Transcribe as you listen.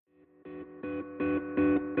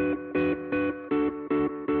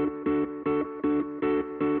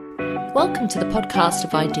Welcome to the podcast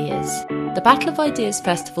of Ideas. The Battle of Ideas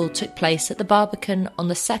Festival took place at the Barbican on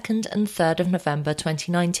the 2nd and 3rd of November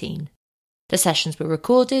 2019. The sessions were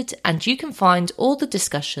recorded, and you can find all the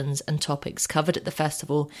discussions and topics covered at the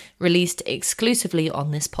festival released exclusively on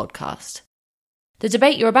this podcast. The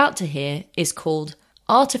debate you're about to hear is called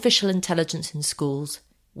Artificial Intelligence in Schools,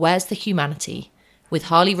 Where's the Humanity?, with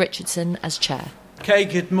Harley Richardson as chair. Okay,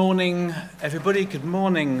 good morning, everybody. Good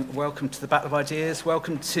morning. Welcome to the Battle of Ideas.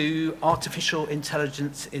 Welcome to Artificial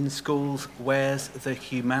Intelligence in Schools, Where's the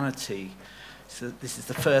Humanity? So this is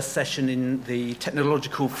the first session in the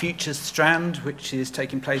Technological Futures strand, which is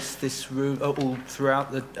taking place all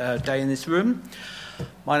throughout the day in this room.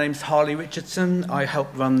 My name's Harley Richardson. I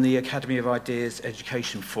help run the Academy of Ideas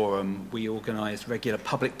Education Forum. We organise regular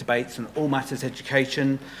public debates on all matters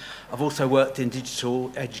education. I've also worked in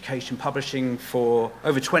digital education publishing for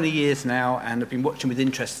over 20 years now, and I've been watching with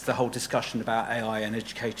interest as the whole discussion about AI and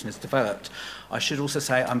education has developed. I should also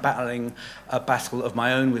say I'm battling a battle of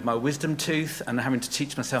my own with my wisdom tooth and having to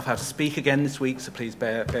teach myself how to speak again this week, so please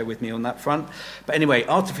bear with me on that front. But anyway,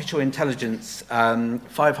 artificial intelligence,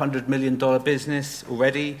 $500 million business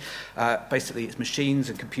already. Basically, it's machines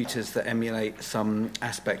and computers that emulate some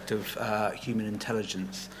aspect of human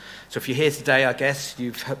intelligence. So if you're here today, I guess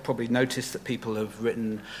you've probably noticed that people have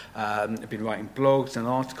been writing blogs and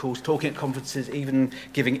articles, talking at conferences, even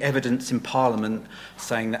giving evidence in Parliament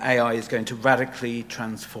saying that AI is going to radically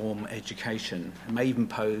transform education and may even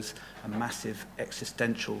pose a massive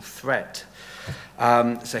existential threat.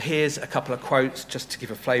 So here's a couple of quotes just to give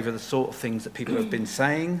a flavour of the sort of things that people have been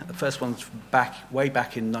saying. The first one's way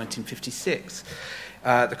back in 1956.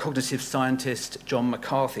 The cognitive scientist John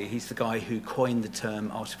McCarthy, he's the guy who coined the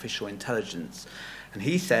term artificial intelligence. And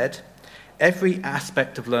he said, every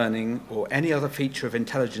aspect of learning or any other feature of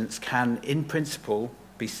intelligence can, in principle,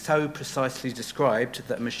 be so precisely described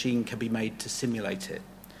that a machine can be made to simulate it.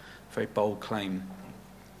 Very bold claim.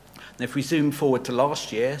 And if we zoom forward to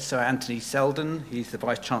last year, Sir Anthony Seldon, he's the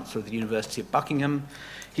Vice-Chancellor of the University of Buckingham,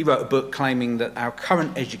 he wrote a book claiming that our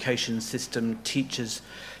current education system teaches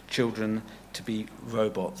children to be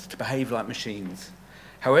robots, to behave like machines.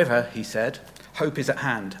 However, he said, hope is at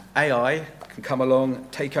hand. AI can come along,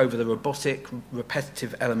 take over the robotic,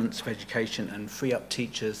 repetitive elements of education and free up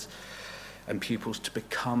teachers and pupils to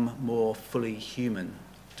become more fully human.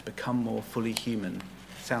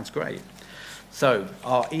 Sounds great. So,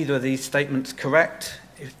 are either of these statements correct?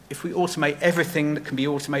 If we automate everything that can be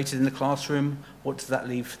automated in the classroom, what does that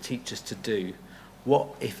leave for teachers to do? What,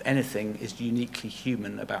 if anything, is uniquely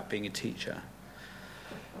human about being a teacher?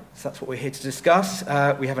 So that's what we're here to discuss.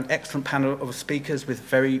 We have an excellent panel of speakers with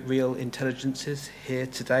very real intelligences here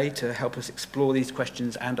today to help us explore these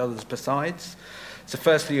questions and others besides. So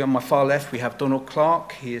firstly, on my far left, we have Donald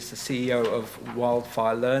Clark. He is the CEO of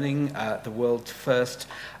Wildfire Learning, the world's first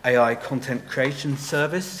AI content creation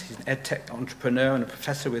service. He's an edtech entrepreneur and a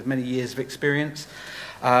professor with many years of experience,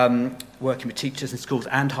 working with teachers in schools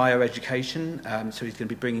and higher education. So he's going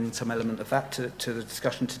to be bringing some element of that to the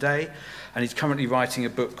discussion today. And he's currently writing a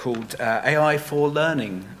book called AI for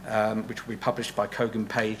Learning, which will be published by Kogan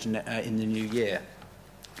Page in the new year.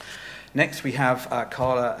 Next, we have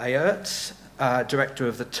Carla Aerts, Director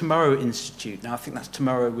of the Tomorrow Institute. Now, I think that's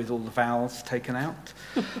tomorrow with all the vowels taken out.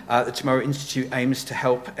 The Tomorrow Institute aims to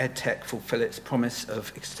help EdTech fulfill its promise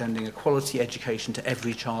of extending a quality education to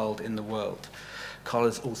every child in the world. Carla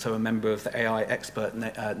is also a member of the AI Expert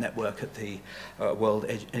Network at the World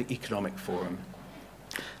Economic Forum.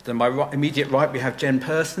 Then my immediate right, we have Jen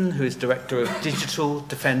Persson, who is Director of Digital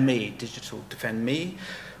Defend Me,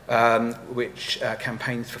 which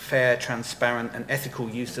campaigns for fair, transparent and ethical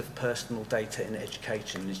use of personal data in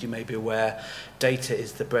education. As you may be aware, data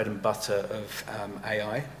is the bread and butter of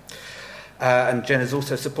AI. And Jen has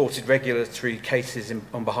also supported regulatory cases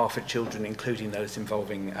on behalf of children, including those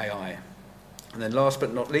involving AI. And then last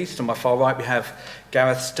but not least, on my far right, we have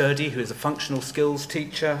Gareth Sturdy, who is a functional skills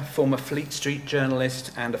teacher, former Fleet Street journalist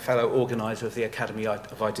and a fellow organiser of the Academy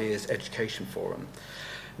of Ideas Education Forum.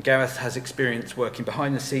 Gareth has experience working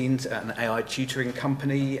behind the scenes at an AI tutoring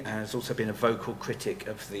company and has also been a vocal critic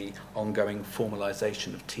of the ongoing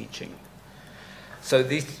formalisation of teaching. So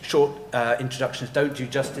these short introductions don't do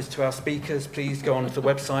justice to our speakers. Please go onto the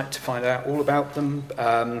website to find out all about them.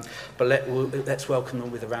 But let's welcome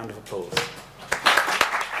them with a round of applause.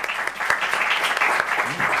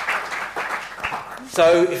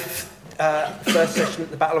 So first session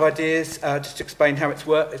at the Battle of Ideas, just to explain how it's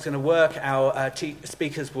going to work, our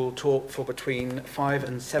speakers will talk for between 5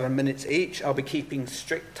 and 7 minutes each. I'll be keeping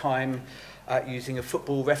strict time using a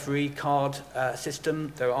football referee card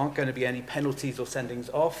system. There aren't going to be any penalties or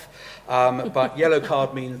sendings off, but yellow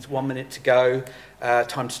card means 1 minute to go,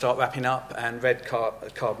 time to start wrapping up, and red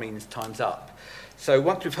card means time's up. So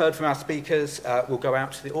once we've heard from our speakers, we'll go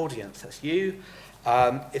out to the audience. That's you.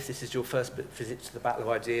 If this is your first visit to the Battle of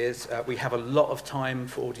Ideas, we have a lot of time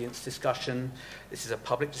for audience discussion. This is a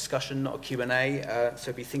public discussion, not a Q&A,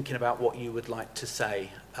 so be thinking about what you would like to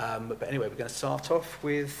say. But anyway, we're going to start off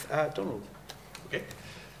with Donald. Okay.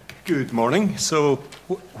 Good morning. So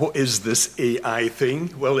what is this AI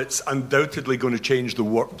thing? Well, it's undoubtedly going to change the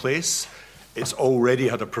workplace. It's already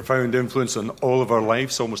had a profound influence on all of our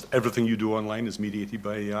lives. Almost everything you do online is mediated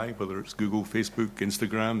by AI, whether it's Google, Facebook,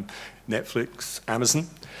 Instagram, Netflix, Amazon.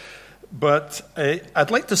 But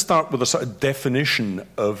I'd like to start with a sort of definition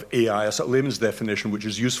of AI, a sort of layman's definition, which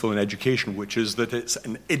is useful in education, which is that it's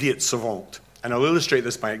an idiot savant. And I'll illustrate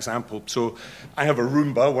this by example. So I have a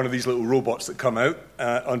Roomba, one of these little robots that come out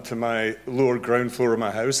onto my lower ground floor of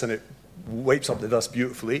my house, and it wipes up the dust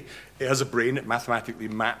beautifully. It has a brain. It mathematically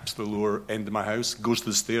maps the lower end of my house, goes to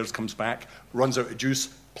the stairs, comes back, runs out of juice,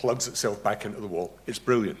 plugs itself back into the wall. It's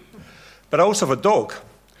brilliant. But I also have a dog.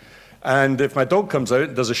 And if my dog comes out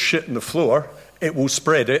and does a shit on the floor, it will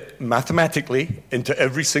spread it mathematically into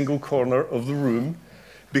every single corner of the room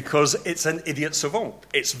because it's an idiot savant.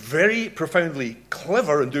 It's very profoundly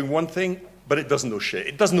clever in doing one thing, but it doesn't know shit.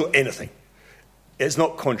 It doesn't know anything. It's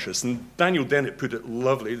not conscious. And Daniel Dennett put it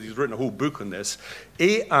lovely. He's written a whole book on this.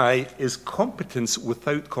 AI is competence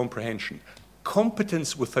without comprehension.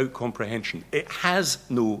 Competence without comprehension. It has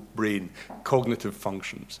no brain, cognitive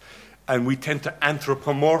functions. And we tend to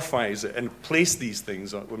anthropomorphize it and place these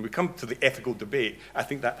things. When we come to the ethical debate, I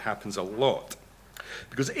think that happens a lot.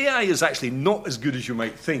 Because AI is actually not as good as you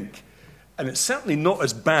might think. And it's certainly not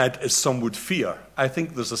as bad as some would fear. I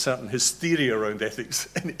think there's a certain hysteria around ethics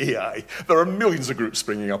in AI. There are millions of groups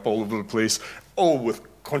springing up all over the place, all with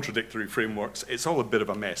contradictory frameworks. It's all a bit of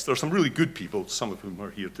a mess. There are some really good people, some of whom are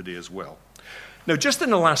here today as well. Now, just in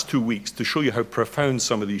the last 2 weeks, to show you how profound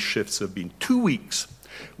some of these shifts have been, 2 weeks,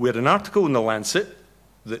 we had an article in The Lancet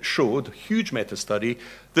that showed, a huge meta-study,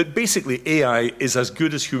 that basically AI is as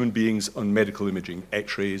good as human beings on medical imaging,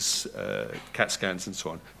 X-rays, CAT scans, and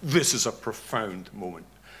so on. This is a profound moment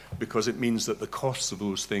because it means that the costs of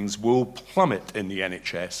those things will plummet in the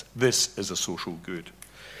NHS. This is a social good.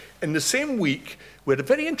 In the same week, we had a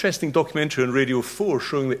very interesting documentary on Radio 4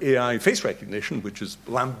 showing that AI face recognition, which is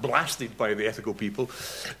lambasted by the ethical people,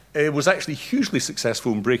 was actually hugely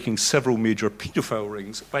successful in breaking several major paedophile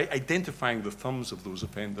rings by identifying the thumbs of those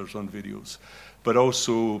offenders on videos, but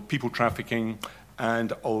also people trafficking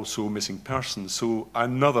and also missing persons. So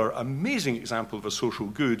another amazing example of a social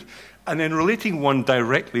good. And then relating one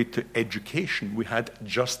directly to education, we had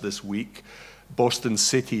just this week Boston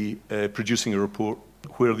City producing a report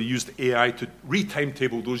where they used AI to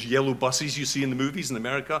re-timetable those yellow buses you see in the movies in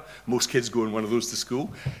America. Most kids go in one of those to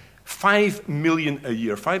school. $5 million a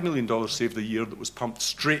year, $5 million saved a year that was pumped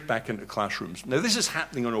straight back into classrooms. Now, this is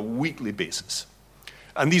happening on a weekly basis,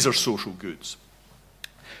 and these are social goods.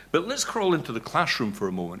 But let's crawl into the classroom for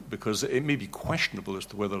a moment, because it may be questionable as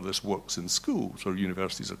to whether this works in schools or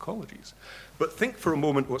universities or colleges. But think for a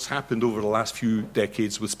moment what's happened over the last few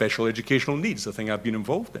decades with special educational needs, a thing I've been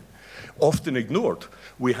involved in. Often ignored.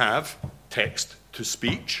 We have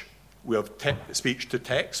text-to-speech. We have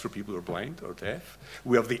speech-to-text for people who are blind or deaf.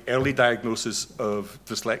 We have the early diagnosis of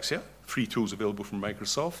dyslexia, free tools available from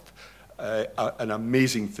Microsoft. An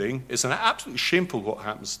amazing thing. It's an absolutely shameful what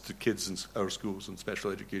happens to kids in our schools and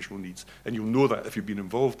special educational needs, and you'll know that if you've been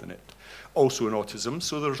involved in it. Also in autism,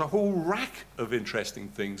 so there's a whole rack of interesting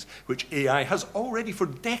things which AI has already for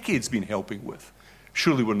decades been helping with.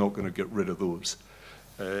 Surely we're not going to get rid of those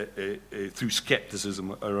through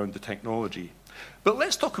skepticism around the technology. But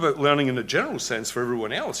let's talk about learning in a general sense for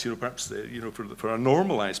everyone else, perhaps for a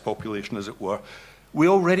normalized population, as it were. We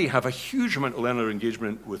already have a huge amount of learner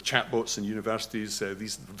engagement with chatbots in universities.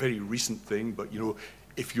 These are a very recent thing, but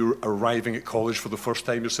if you're arriving at college for the first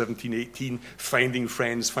time, you're 17, 18, finding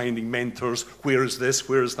friends, finding mentors, where is this,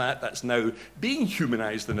 where is that? That's now being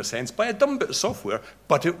humanized in a sense by a dumb bit of software,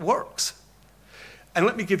 but it works. And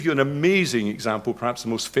let me give you an amazing example, perhaps the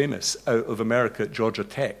most famous, out of America at Georgia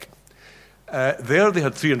Tech. There they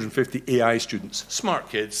had 350 AI students, smart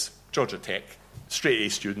kids, Georgia Tech, straight A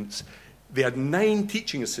students. They had 9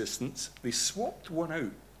 teaching assistants. They swapped one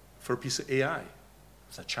out for a piece of AI.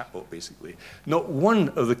 It's a chatbot, basically. Not one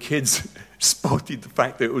of the kids spotted the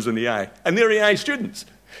fact that it was an AI. And they're AI students.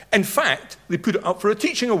 In fact, they put it up for a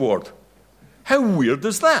teaching award. How weird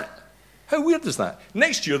is that? How weird is that?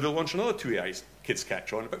 Next year, they'll launch another 2 AIs. Kids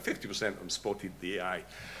catch on. About 50% of them spotted the AI.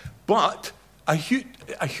 But A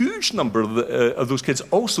huge number of those kids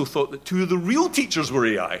also thought that 2 of the real teachers were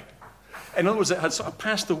AI. In other words, it had sort of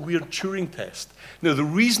passed a weird Turing test. Now, the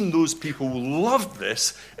reason those people loved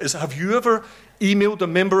this is, have you ever emailed a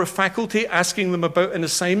member of faculty asking them about an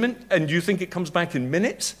assignment, and you think it comes back in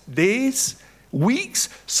minutes, days, weeks?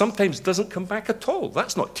 Sometimes doesn't come back at all.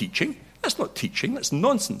 That's not teaching. That's not teaching. That's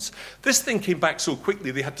nonsense. This thing came back so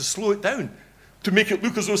quickly they had to slow it down to make it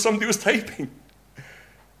look as though somebody was typing.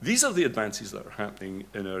 These are the advances that are happening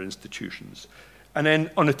in our institutions. And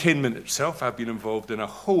then on attainment itself, I've been involved in a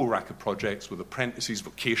whole rack of projects with apprentices,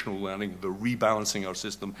 vocational learning, the rebalancing our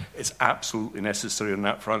system. It's absolutely necessary on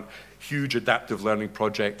that front. Huge adaptive learning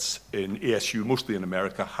projects in ASU, mostly in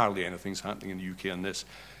America. Hardly anything's happening in the UK on this,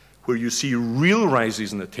 where you see real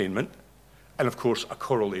rises in attainment, and of course a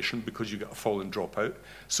correlation because you get a fall and dropout.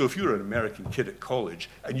 So if you're an American kid at college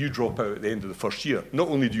and you drop out at the end of the first year, not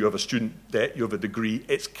only do you have a student debt, you have a degree,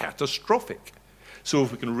 it's catastrophic. So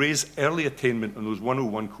if we can raise early attainment on those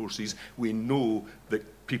 101 courses, we know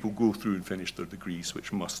that people go through and finish their degrees,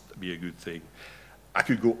 which must be a good thing. I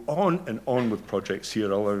could go on and on with projects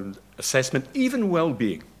here around assessment, even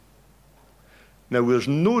well-being. Now, there's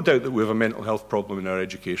no doubt that we have a mental health problem in our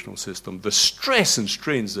educational system. The stress and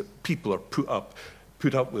strains that people are put up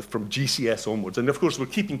with from GCS onwards. And of course, we're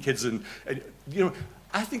keeping kids in,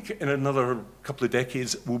 I think in another couple of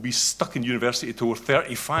decades, we'll be stuck in university till we're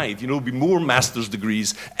 35. There'll be more master's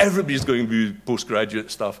degrees. Everybody's going to be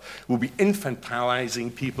postgraduate stuff. We'll be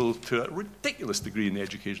infantilizing people to a ridiculous degree in the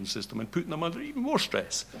education system and putting them under even more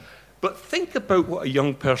stress. But think about what a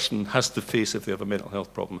young person has to face if they have a mental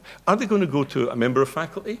health problem. Are they going to go to a member of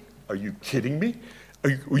faculty? Are you kidding me?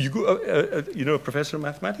 Will you go, a professor of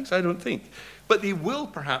mathematics? I don't think. But they will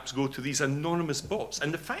perhaps go to these anonymous bots.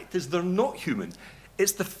 And the fact is, they're not human.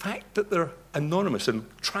 It's the fact that they're anonymous. And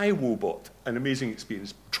try Wobot, an amazing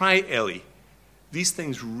experience. Try Ellie. These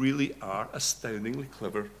things really are astoundingly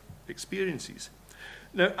clever experiences.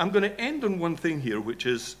 Now, I'm going to end on one thing here, which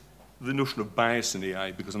is the notion of bias in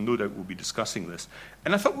AI, because no doubt we'll be discussing this.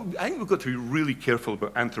 And I think we've got to be really careful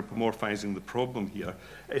about anthropomorphizing the problem here.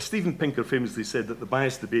 Steven Pinker famously said that the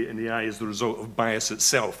bias debate in AI is the result of bias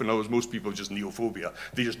itself. In other words, most people have just neophobia.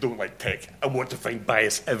 They just don't like tech and want to find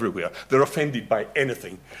bias everywhere. They're offended by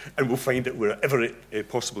anything and will find it wherever it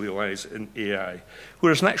possibly lies in AI.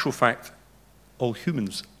 Whereas in actual fact, all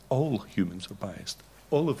humans are biased.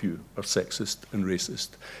 All of you are sexist and racist.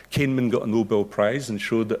 Kahneman got a Nobel Prize and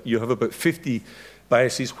showed that you have about 50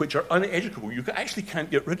 biases which are uneducable. You actually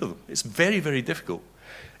can't get rid of them. It's very, very difficult.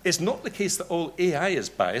 It's not the case that all AI is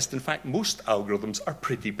biased. In fact, most algorithms are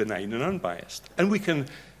pretty benign and unbiased. And we can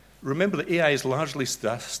remember that AI is largely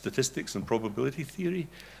statistics and probability theory.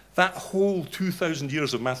 That whole 2,000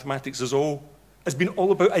 years of mathematics has been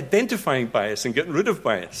all about identifying bias and getting rid of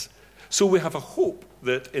bias. So we have a hope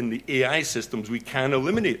that in the AI systems we can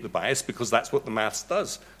eliminate the bias because that's what the maths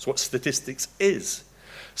does. It's what statistics is.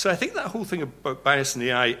 So I think that whole thing about bias in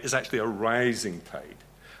AI is actually a rising tide.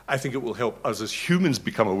 I think it will help us as humans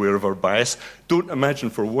become aware of our bias. Don't imagine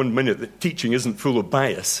for 1 minute that teaching isn't full of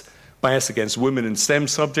bias. Bias against women in STEM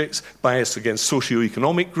subjects, bias against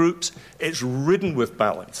socioeconomic groups. It's ridden with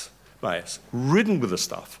bias, ridden with the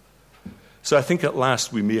stuff. So I think at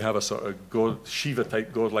last we may have a sort of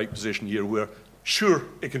Shiva-type godlike position here where, sure,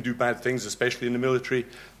 it can do bad things, especially in the military,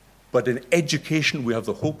 but in education we have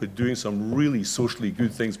the hope of doing some really socially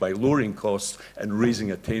good things by lowering costs and raising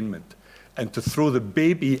attainment. And to throw the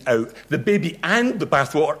baby out, the baby and the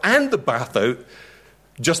bathwater and the bath out,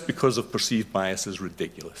 just because of perceived bias is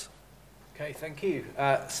ridiculous. Okay, thank you.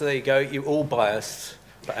 So there you go. You're all biased,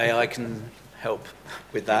 but AI can help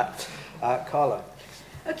with that. Carla.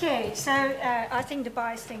 Okay, so I think the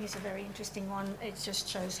bias thing is a very interesting one. It just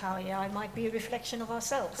shows how AI might be a reflection of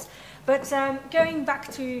ourselves. But going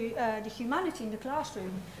back to the humanity in the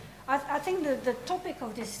classroom, I think the topic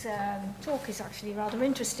of this talk is actually rather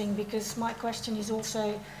interesting because my question is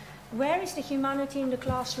also, where is the humanity in the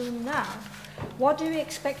classroom now? What do we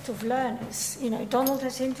expect of learners? Donald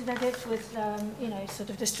has hinted at it with,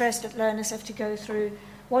 sort of the stress that learners have to go through.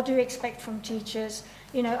 What do we expect from teachers?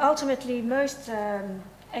 Ultimately, most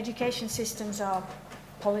education systems are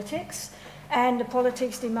politics, and the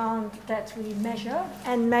politics demand that we measure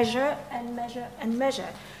and measure and measure and measure.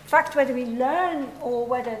 In fact, whether we learn or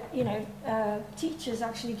whether teachers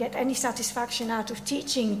actually get any satisfaction out of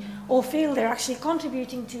teaching or feel they're actually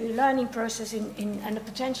contributing to the learning process and the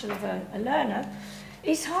potential of a learner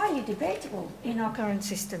is highly debatable in our current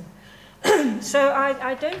system. So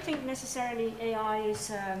I don't think necessarily AI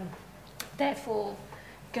is therefore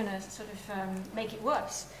going to sort of make it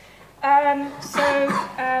worse.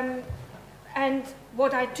 And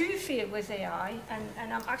what I do fear with AI,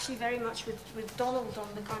 and I'm actually very much with Donald on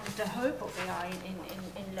the kind of the hope of AI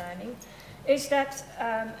in learning, is that,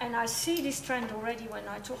 and I see this trend already when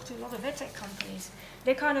I talk to a lot of edtech companies,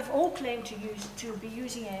 they kind of all claim to be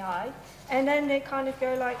using AI, and then they kind of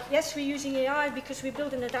go like, yes, we're using AI because we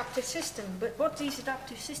build an adaptive system, but what these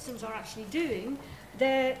adaptive systems are actually doing,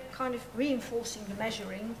 they're kind of reinforcing the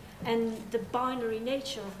measuring and the binary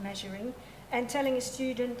nature of measuring, and telling a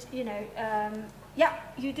student, you know, yeah,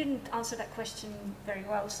 you didn't answer that question very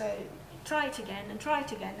well, so try it again, and try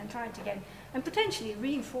it again, and try it again, and potentially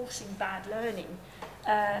reinforcing bad learning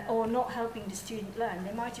or not helping the student learn.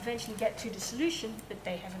 They might eventually get to the solution, but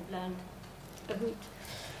they haven't learned a root.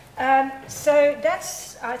 So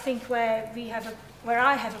that's, I think, where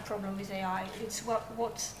I have a problem with AI. It's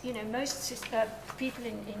what you know, most people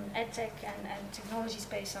in edtech and technology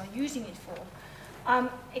space are using it for.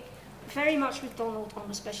 Very much with Donald on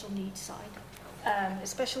the special needs side. The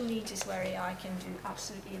special needs is where AI can do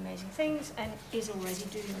absolutely amazing things and is already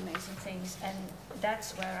doing amazing things, and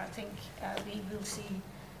that's where I think we will see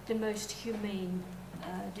the most humane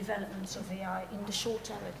developments of AI in the short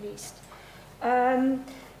term at least.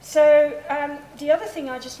 The other thing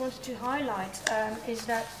I just wanted to highlight is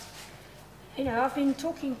that, you know, I've been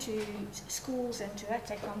talking to schools and to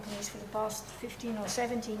edtech companies for the past 15 or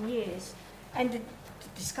 17 years, and the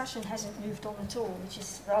discussion hasn't moved on at all, which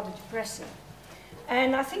is rather depressing.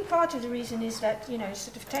 And I think part of the reason is that, you know,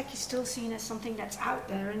 sort of tech is still seen as something that's out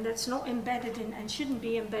there and that's not embedded in and shouldn't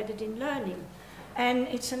be embedded in learning. And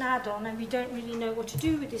it's an add-on, and we don't really know what to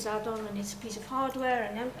do with this add-on, and it's a piece of hardware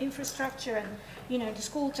and infrastructure, and, you know, the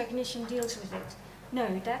school technician deals with it.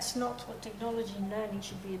 No, that's not what technology and learning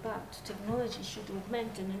should be about. Technology should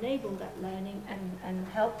augment and enable that learning and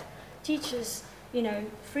help teachers, you know,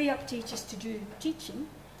 free up teachers to do teaching,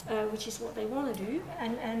 which is what they want to do,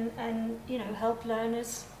 and you know, help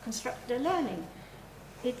learners construct their learning.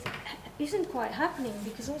 It isn't quite happening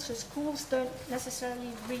because also schools don't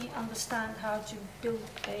necessarily really understand how to build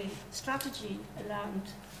a strategy around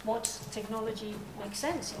what technology makes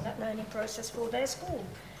sense in that learning process for their school,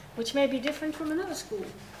 which may be different from another school.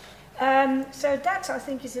 So that, I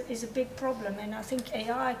think, is a big problem, and I think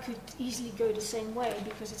AI could easily go the same way,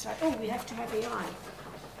 because it's like, oh, we have to have AI.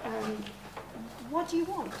 What do you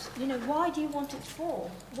want? You know, why do you want it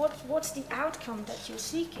for? What's the outcome that you're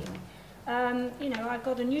seeking? You know, I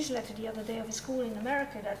got a newsletter the other day of a school in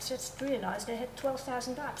America that just realized they had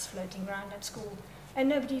 12,000 apps floating around at school, and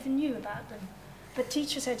nobody even knew about them. But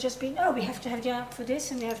teachers had just been, oh, we have to have the app for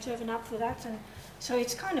this, and we have to have an app for that, and so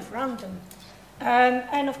it's kind of random.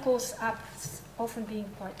 And of course, apps often being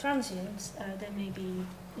quite transient, they may be,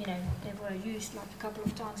 you know, they were used like a couple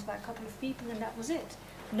of times by a couple of people, and that was it.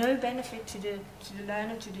 No benefit to the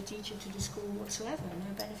learner, to the teacher, to the school whatsoever.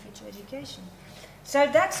 No benefit to education. So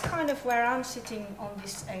that's kind of where I'm sitting on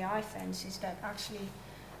this AI fence, is that actually,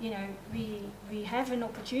 you know, we have an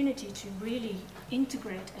opportunity to really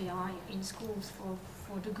integrate AI in schools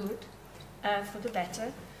for the good, for the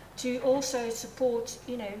better, to also support,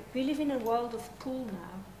 you know, we live in a world of pull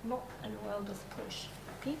now, not a world of push.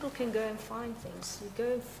 People can go and find things. You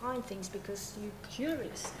go and find things because you're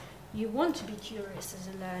curious. You want to be curious as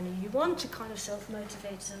a learner. You want to kind of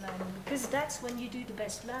self-motivate as a learner, because that's when you do the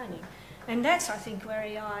best learning. And that's, I think, where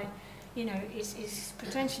AI, you know, is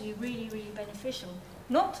potentially really, really beneficial.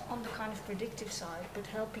 Not on the kind of predictive side, but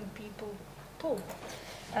helping people pull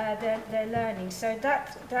their learning. So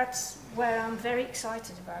that's where I'm very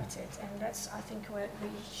excited about it. And that's, I think, where we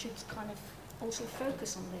should kind of also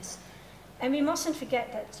focus on this. And we mustn't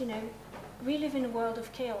forget that, you know, we live in a world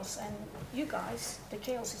of chaos, and you guys, the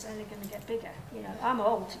chaos is only going to get bigger. You know, I'm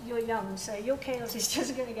old, you're young, so your chaos is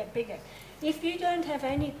just going to get bigger. If you don't have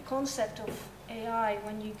any concept of AI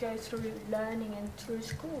when you go through learning and through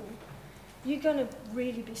school, you're going to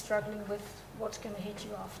really be struggling with what's going to hit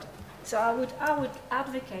you after. So I would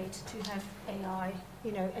advocate to have AI,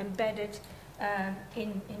 you know, embedded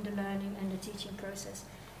in the learning and the teaching process,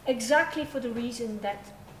 exactly for the reason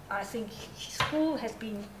that I think school has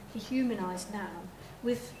been dehumanized now,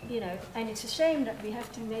 with, you know, and it's a shame that we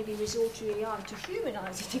have to maybe resort to AI to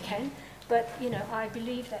humanize it again, but, you know, I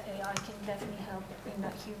believe that AI can definitely help in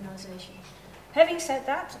that humanization. Having said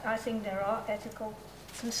that, I think there are ethical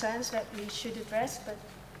concerns that we should address, but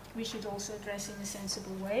we should also address in a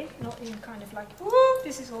sensible way, not in kind of like, ooh,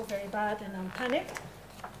 this is all very bad and I'm panicked.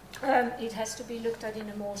 It has to be looked at in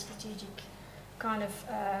a more strategic kind of,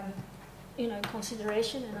 you know,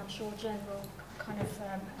 consideration, and I'm sure Jen will kind of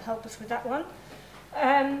help us with that one.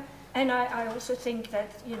 And I also think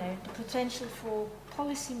that, you know, the potential for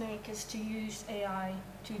policymakers to use AI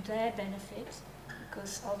to their benefit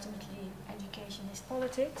because ultimately education is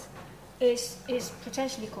politics, is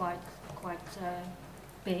potentially quite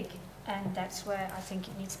big, and that's where I think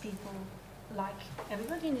it needs people like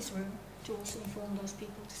everybody in this room to also inform those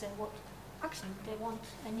people to say what actually they want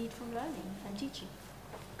and need from learning and teaching.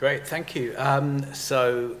 Great, thank you.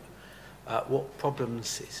 What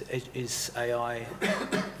problems is AI,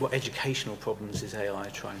 what educational problems is AI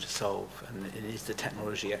trying to solve, and is the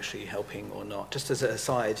technology actually helping or not? Just as an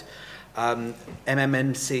aside,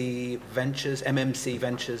 MMC Ventures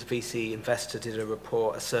VC investor did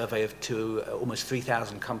a survey of almost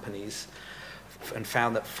 3,000 companies, and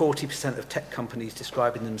found that 40% of tech companies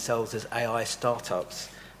describing themselves as AI startups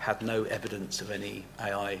had no evidence of any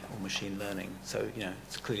AI or machine learning. So,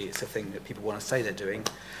 it's a thing that people want to say they're doing.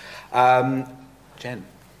 Jen.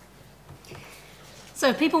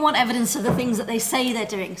 So people want evidence of the things that they say they're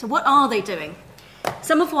doing. So what are they doing?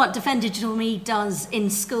 Some of what Defend Digital Me does in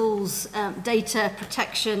schools, data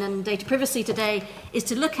protection and data privacy today, is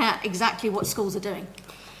to look at exactly what schools are doing.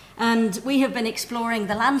 And we have been exploring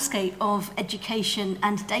the landscape of education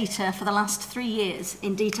and data for the last 3 years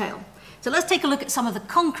in detail. So let's take a look at some of the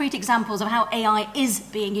concrete examples of how AI is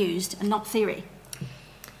being used and not theory.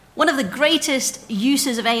 One of the greatest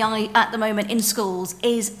uses of AI at the moment in schools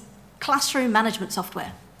is classroom management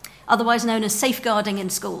software, otherwise known as safeguarding in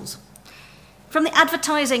schools. From the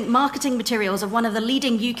advertising marketing materials of one of the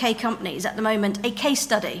leading UK companies at the moment, a case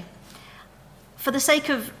study. For the sake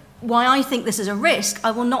of why I think this is a risk,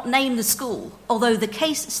 I will not name the school, although the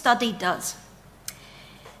case study does.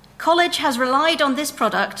 College has relied on this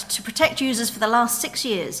product to protect users for the last 6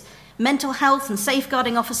 years. Mental health and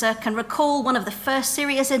safeguarding officer can recall one of the first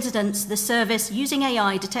serious incidents the service using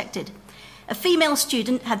AI detected. A female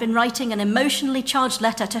student had been writing an emotionally charged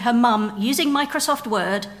letter to her mum using Microsoft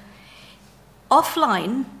Word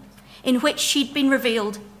offline, in which she'd been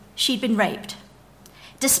revealed she'd been raped.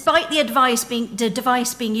 Despite the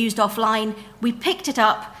device being used offline, we picked it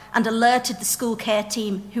up and alerted the school care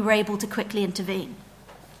team, who were able to quickly intervene.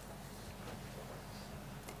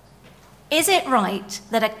 Is it right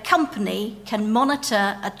that a company can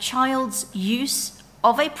monitor a child's use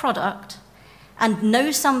of a product and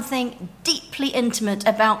know something deeply intimate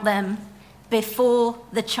about them before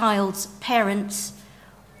the child's parents,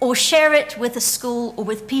 or share it with a school or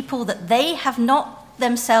with people that they have not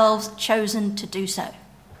themselves chosen to do so?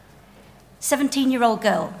 17-year-old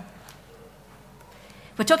girl.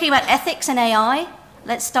 We're talking about ethics in AI.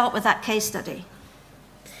 Let's start with that case study.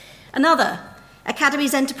 Another,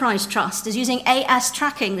 Academies Enterprise Trust, is using AS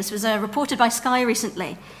tracking. This was reported by Sky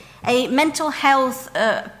recently. A mental health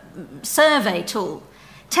survey tool,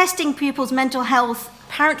 testing pupils' mental health,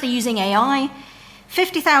 apparently using AI.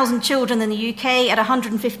 50,000 children in the UK at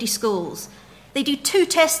 150 schools. They do 2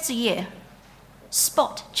 tests a year,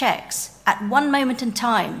 spot checks at one moment in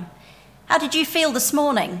time. How did you feel this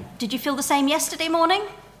morning? Did you feel the same yesterday morning?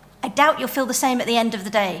 I doubt you'll feel the same at the end of the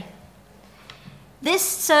day. This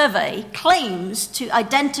survey claims to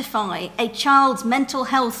identify a child's mental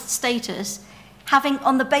health status having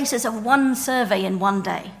on the basis of one survey in one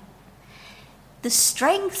day. The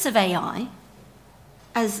strengths of AI,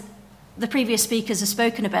 as the previous speakers have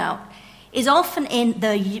spoken about, is often in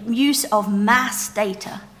the use of mass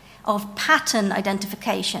data, of pattern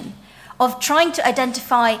identification, of trying to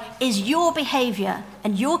identify, is your behavior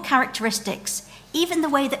and your characteristics, even the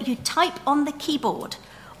way that you type on the keyboard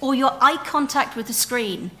or your eye contact with the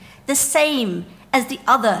screen, the same as the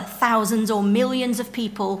other thousands or millions of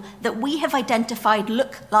people that we have identified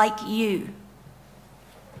look like you?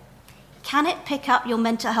 Can it pick up your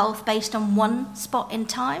mental health based on one spot in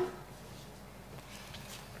time?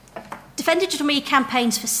 Defend Digital Me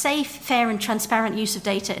campaigns for safe, fair and transparent use of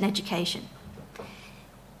data in education.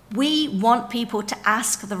 We want people to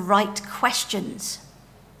ask the right questions.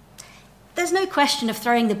 There's no question of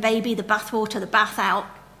throwing the baby, the bathwater, the bath out.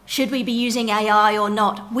 Should we be using AI or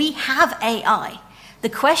not? We have AI. The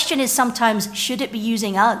question is sometimes, should it be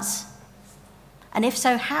using us? And if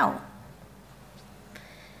so, how?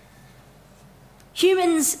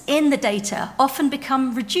 Humans in the data often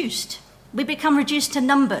become reduced. We become reduced to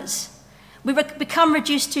numbers. We become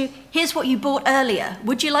reduced to, here's what you bought earlier.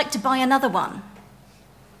 Would you like to buy another one?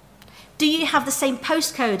 Do you have the same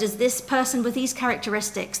postcode as this person with these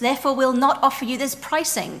characteristics? Therefore, we'll not offer you this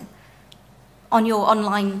pricing on your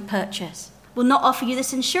online purchase. We'll not offer you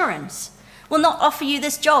this insurance. We'll not offer you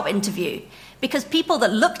this job interview, because people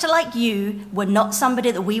that looked like you were not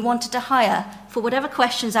somebody that we wanted to hire for whatever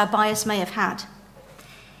questions our bias may have had.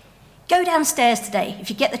 Go downstairs today if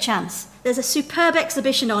you get the chance. There's a superb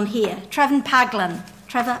exhibition on here. Trevor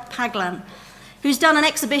Paglan, who's done an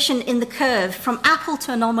exhibition in the Curve from Apple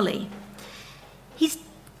to Anomaly. He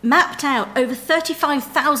mapped out over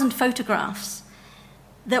 35,000 photographs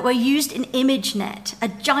that were used in ImageNet, a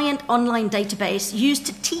giant online database used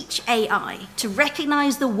to teach AI to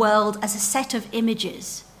recognize the world as a set of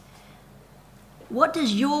images. What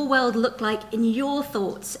does your world look like in your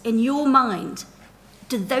thoughts, in your mind?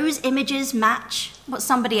 Do those images match what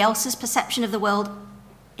somebody else's perception of the world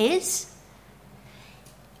is?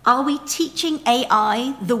 Are we teaching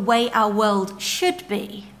AI the way our world should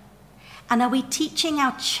be? And are we teaching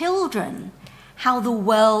our children how the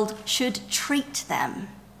world should treat them?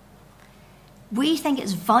 We think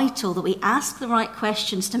it's vital that we ask the right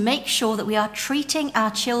questions to make sure that we are treating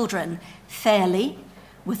our children fairly,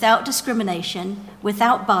 without discrimination,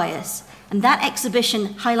 without bias. And that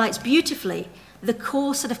exhibition highlights beautifully the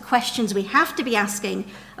core set of questions we have to be asking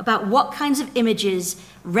about what kinds of images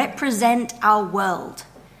represent our world.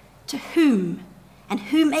 To whom? And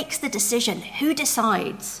who makes the decision? Who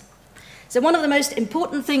decides? So one of the most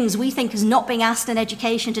important things we think is not being asked in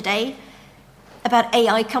education today about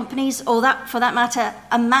AI companies, or that, for that matter,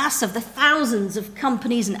 a mass of the thousands of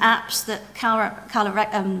companies and apps that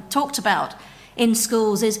Carla talked about in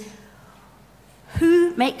schools, is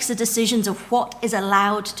who makes the decisions of what is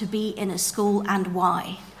allowed to be in a school and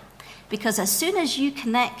why? Because as soon as you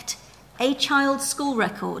connect a child's school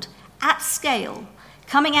record at scale,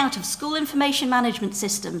 coming out of school information management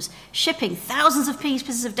systems, shipping thousands of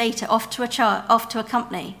pieces of data off to a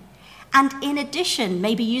company, and in addition,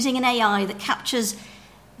 maybe using an AI that captures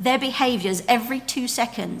their behaviors every 2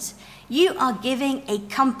 seconds, you are giving a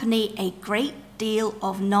company a great deal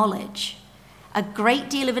of knowledge, a great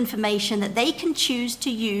deal of information that they can choose to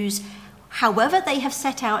use however they have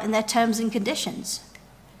set out in their terms and conditions.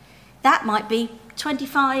 That might be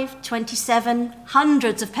 25, 27,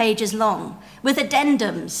 hundreds of pages long, with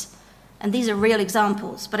addendums. And these are real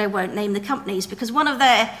examples, but I won't name the companies, because one of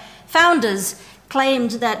their founders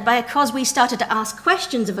claimed that because we started to ask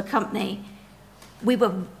questions of a company, we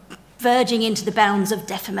were verging into the bounds of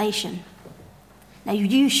defamation. Now,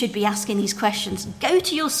 you should be asking these questions. Go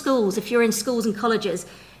to your schools, if you're in schools and colleges,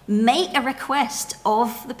 make a request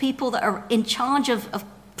of the people that are in charge of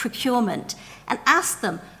procurement and ask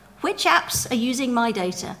them, which apps are using my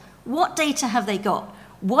data? What data have they got?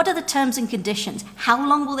 What are the terms and conditions? How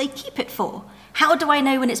long will they keep it for? How do I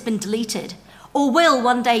know when it's been deleted? Or will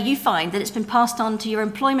one day you find that it's been passed on to your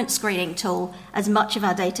employment screening tool, as much of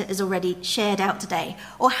our data is already shared out today?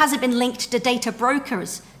 Or has it been linked to data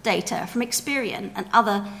brokers' data from Experian and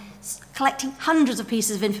other, collecting hundreds of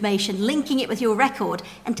pieces of information, linking it with your record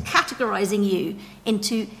and categorizing you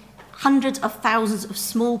into hundreds of thousands of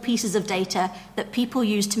small pieces of data that people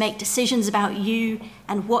use to make decisions about you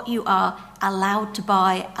and what you are allowed to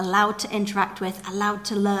buy, allowed to interact with, allowed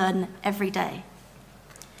to learn every day?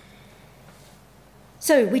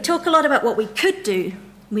 So we talk a lot about what we could do.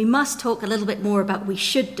 We must talk a little bit more about what we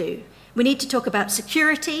should do. We need to talk about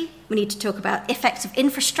security. We need to talk about effects of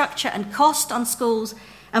infrastructure and cost on schools.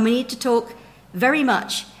 And we need to talk very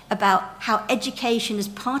much about how education is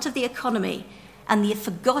part of the economy and the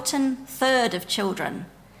forgotten third of children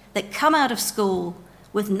that come out of school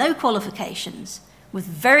with no qualifications, with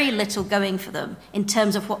very little going for them in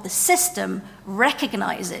terms of what the system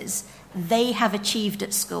recognizes they have achieved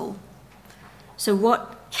at school. So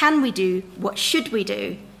what can we do, what should we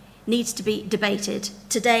do, needs to be debated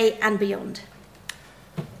today and beyond.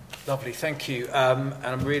 Lovely, thank you. And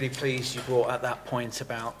I'm really pleased you brought at that point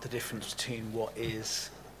about the difference between what is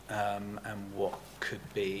and what could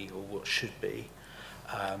be or what should be.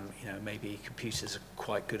 Maybe computers are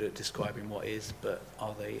quite good at describing what is, but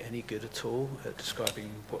are they any good at all at describing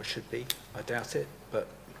what should be? I doubt it, but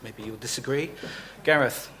maybe you'll disagree.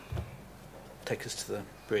 Gareth, take us to the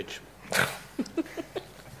bridge.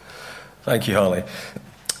 Thank you, Harley.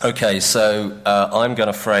 Okay, so I'm going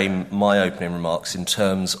to frame my opening remarks in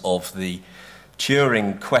terms of the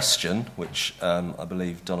Turing question, which I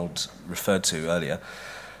believe Donald referred to earlier,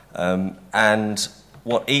 and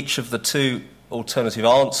what each of the two alternative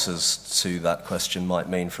answers to that question might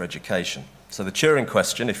mean for education. So the Turing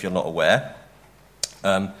question, if you're not aware,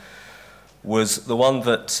 was the one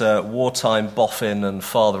that wartime boffin and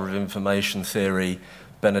father of information theory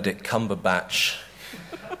Benedict Cumberbatch,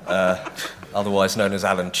 otherwise known as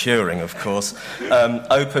Alan Turing, of course,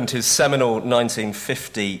 opened his seminal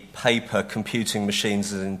 1950 paper, Computing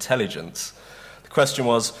Machines as Intelligence. The question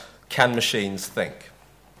was, can machines think?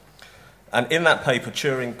 And in that paper,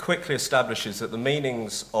 Turing quickly establishes that the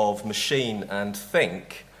meanings of machine and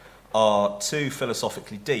think are too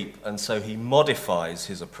philosophically deep, and so he modifies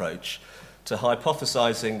his approach to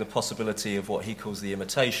hypothesizing the possibility of what he calls the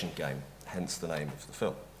imitation game, hence the name of the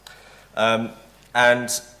film.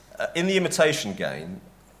 In the imitation game,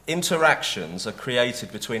 interactions are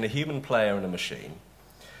created between a human player and a machine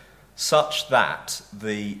such that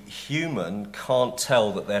the human can't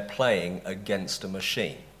tell that they're playing against a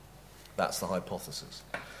machine. That's the hypothesis.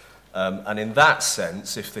 And in that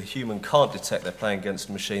sense, if the human can't detect they're playing against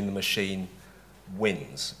a machine, the machine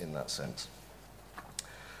wins in that sense.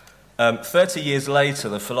 30 years later,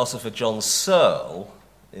 the philosopher John Searle,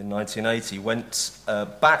 in 1980, went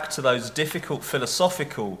back to those difficult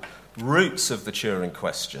philosophical roots of the Turing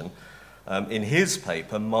question in his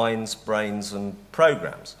paper, Minds, Brains and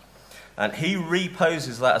Programs. And he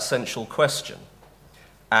reposes that essential question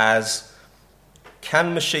as,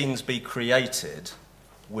 can machines be created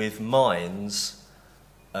with minds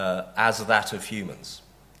as that of humans?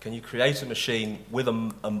 Can you create a machine with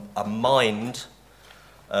a mind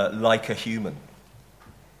like a human?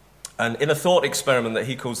 And in a thought experiment that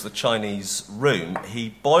he calls the Chinese Room,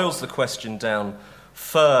 he boils the question down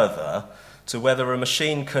further to whether a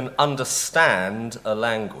machine can understand a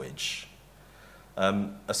language,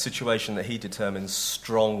 a situation that he determines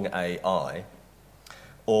strong AI,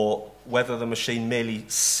 or whether the machine merely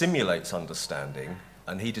simulates understanding,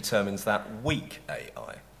 and he determines that weak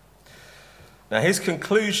AI. Now, his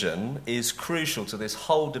conclusion is crucial to this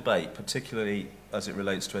whole debate, particularly as it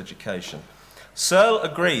relates to education. Searle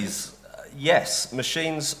agrees, yes,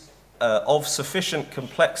 machines of sufficient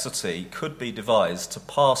complexity could be devised to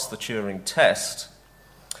pass the Turing test.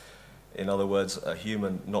 In other words, a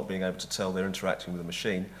human not being able to tell they're interacting with a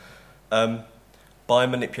machine, by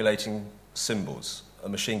manipulating symbols. A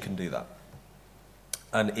machine can do that.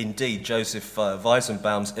 And indeed, Joseph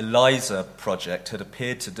Weizenbaum's ELIZA project had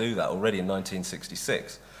appeared to do that already in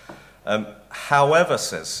 1966. However,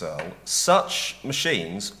 says Searle, such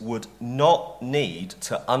machines would not need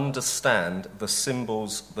to understand the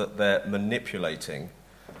symbols that they're manipulating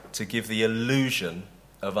to give the illusion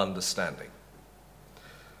of understanding.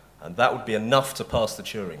 And that would be enough to pass the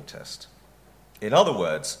Turing test. In other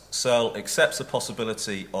words, Searle accepts the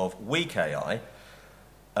possibility of weak AI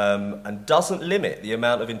and doesn't limit the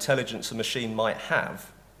amount of intelligence a machine might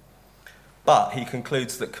have, but he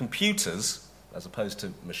concludes that computers, as opposed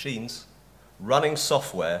to machines, running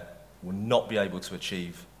software will not be able to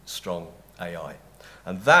achieve strong AI.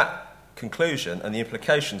 And that conclusion and the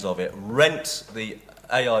implications of it rent the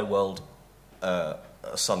AI world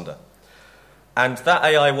asunder. And that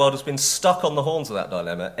AI world has been stuck on the horns of that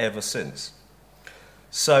dilemma ever since.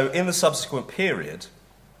 So in the subsequent period,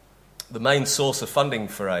 the main source of funding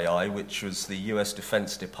for AI, which was the US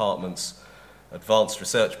Defense Department's Advanced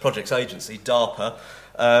Research Projects Agency, DARPA,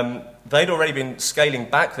 they'd already been scaling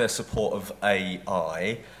back their support of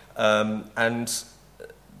AI and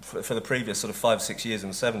for the previous sort of 5-6 years in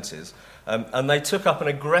the 70s. And they took up an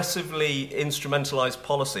aggressively instrumentalized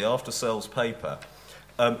policy after Searle's paper.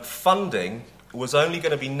 Funding was only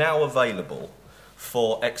going to be now available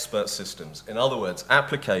for expert systems. In other words,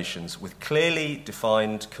 applications with clearly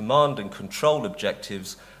defined command and control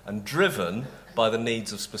objectives and driven by the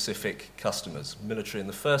needs of specific customers, military in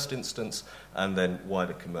the first instance and then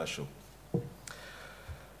wider commercial.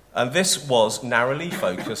 And this was narrowly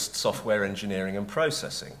focused software engineering and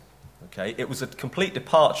processing. Okay? It was a complete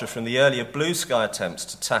departure from the earlier blue sky attempts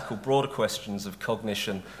to tackle broader questions of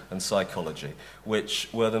cognition and psychology, which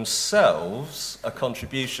were themselves a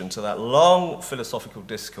contribution to that long philosophical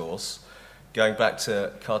discourse going back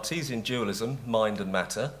to Cartesian dualism, mind and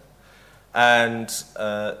matter, and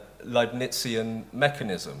Leibnizian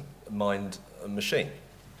mechanism, mind and machine.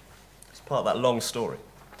 It's part of that long story.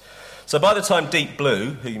 So by the time Deep Blue,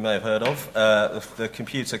 who you may have heard of, the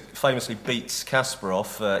computer famously beats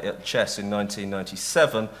Kasparov at chess in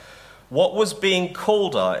 1997, what was being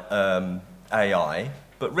called AI,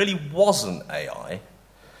 but really wasn't AI,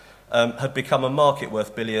 had become a market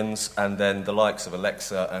worth billions, and then the likes of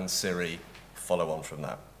Alexa and Siri follow on from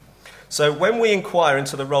that. So when we inquire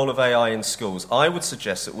into the role of AI in schools, I would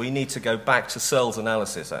suggest that we need to go back to Searle's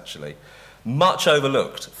analysis, actually, much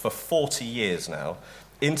overlooked for 40 years now,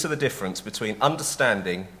 into the difference between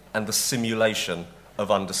understanding and the simulation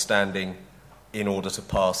of understanding in order to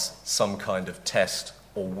pass some kind of test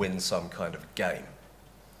or win some kind of game.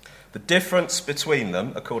 The difference between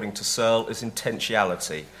them, according to Searle, is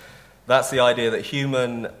intentionality. That's the idea that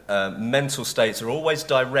human mental states are always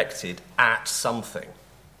directed at something.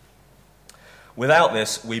 Without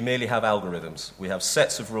this, we merely have algorithms. We have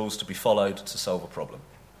sets of rules to be followed to solve a problem.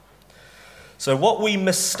 So what we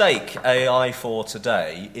mistake AI for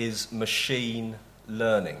today is machine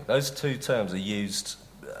learning. Those two terms are used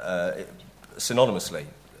synonymously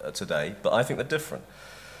today, but I think they're different.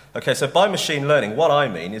 Okay, so by machine learning, what I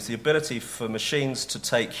mean is the ability for machines to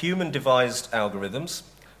take human-devised algorithms,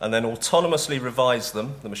 and then autonomously revise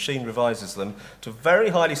them, the machine revises them, to a very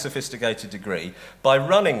highly sophisticated degree by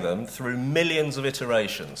running them through millions of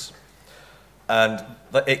iterations. And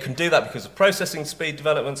it can do that because of processing speed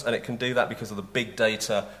developments, and it can do that because of the big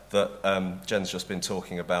data that Jen's just been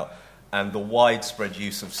talking about, and the widespread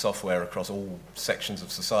use of software across all sections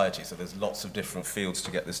of society. So there's lots of different fields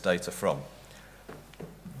to get this data from.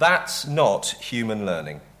 That's not human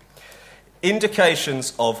learning.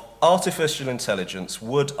 Indications of artificial intelligence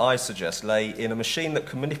would, I suggest, lay in a machine that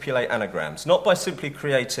can manipulate anagrams, not by simply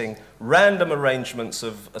creating random arrangements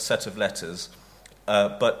of a set of letters,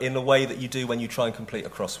 but in the way that you do when you try and complete a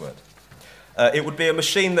crossword. It would be a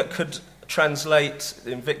machine that could translate,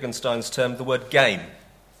 in Wittgenstein's term, the word game.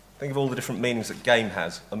 Think of all the different meanings that game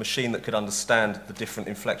has, a machine that could understand the different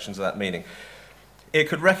inflections of that meaning. It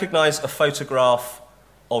could recognise a photograph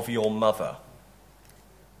of your mother.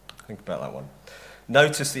 Think about that one.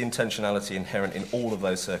 Notice the intentionality inherent in all of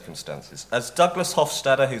those circumstances. As Douglas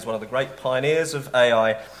Hofstadter, who's one of the great pioneers of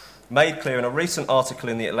AI, made clear in a recent article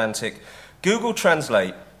in The Atlantic, Google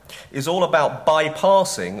Translate is all about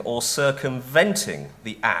bypassing or circumventing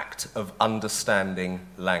the act of understanding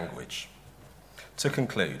language. To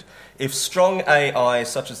conclude, if strong AI,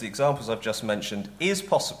 such as the examples I've just mentioned, is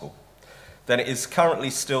possible, then it is currently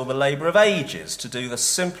still the labour of ages to do the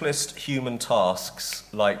simplest human tasks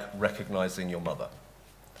like recognising your mother.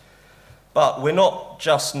 But we're not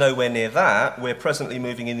just nowhere near that, we're presently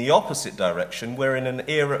moving in the opposite direction. We're in an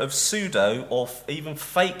era of pseudo or even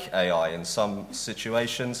fake AI in some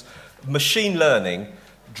situations, machine learning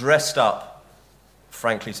dressed up,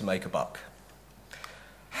 frankly, to make a buck.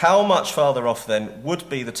 How much farther off, then, would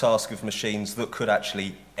be the task of machines that could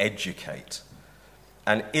actually educate?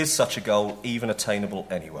 And is such a goal even attainable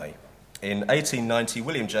anyway? In 1890,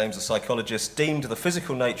 William James, a psychologist, deemed the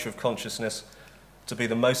physical nature of consciousness to be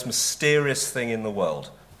the most mysterious thing in the world.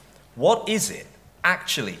 What is it,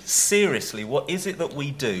 actually, seriously, what is it that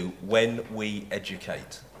we do when we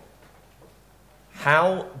educate?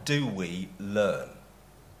 How do we learn?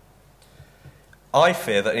 I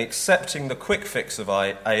fear that in accepting the quick fix of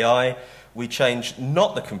AI, we change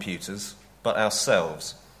not the computers, but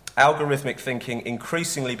ourselves. Algorithmic thinking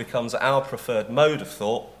increasingly becomes our preferred mode of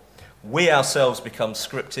thought. We ourselves become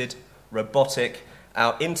scripted, robotic,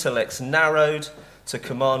 our intellects narrowed to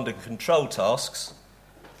command and control tasks,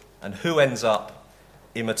 and who ends up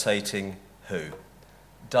imitating who?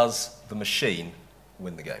 Does the machine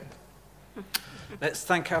win the game? Let's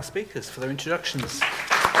thank our speakers for their introductions.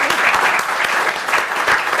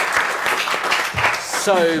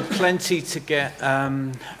 So, plenty to get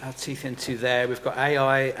our teeth into there. We've got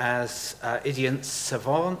AI as idiot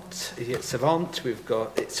savant. We've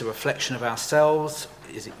got it's a reflection of ourselves.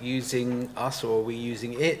 Is it using us or are we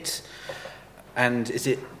using it? And is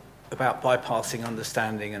it about bypassing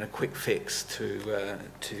understanding and a quick fix to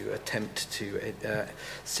attempt to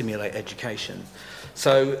simulate education?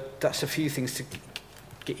 So that's a few things to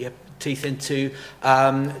get your teeth into.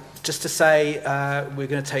 Just to say, we're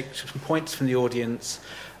going to take some points from the audience.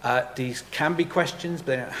 These can be questions, but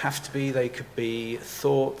they don't have to be. They could be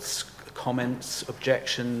thoughts, comments,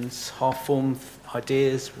 objections, half-formed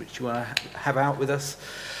ideas which you want to have out with us.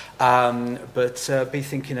 But be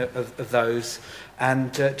thinking of those.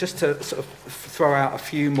 And just to sort of throw out a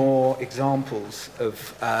few more examples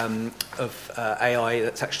of AI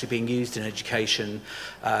that's actually being used in education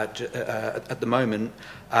at the moment.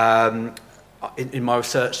 In my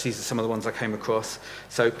research, these are some of the ones I came across.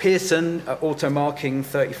 So Pearson, auto-marking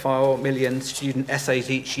 34 million student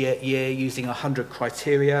essays each year using 100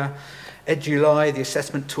 criteria. EduLi, the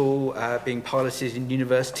assessment tool being piloted in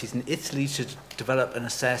universities in Italy to develop and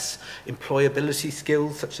assess employability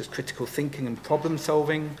skills such as critical thinking and problem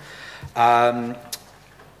solving. Cram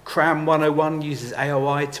 101 uses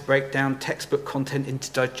AOI to break down textbook content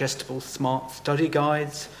into digestible, smart study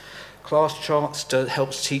guides. Class Charts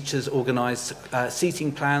helps teachers organise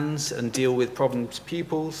seating plans and deal with problems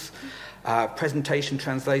pupils. Presentation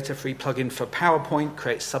Translator, free plugin for PowerPoint,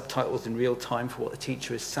 creates subtitles in real time for what the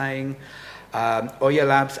teacher is saying. Oya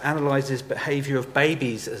Labs analyses behaviour of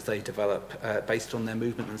babies as they develop based on their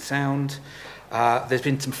movement and sound. There's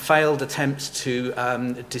been some failed attempts to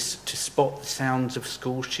spot the sounds of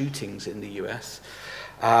school shootings in the US.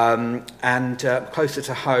 And closer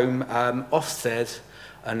to home, Ofsted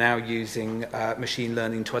are now using machine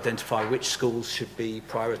learning to identify which schools should be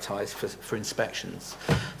prioritised for inspections.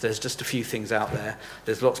 There's just a few things out there.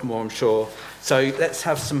 There's lots more, I'm sure. So let's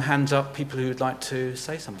have some hands up, people who would like to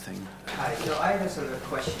say something. Hi, so I have a sort of a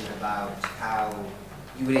question about how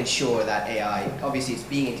you would ensure that AI, obviously it's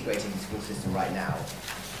being integrated into the school system right now,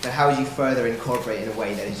 But how do you further incorporate it in a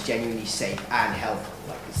way that is genuinely safe and helpful?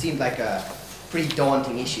 Like, it seems like a pretty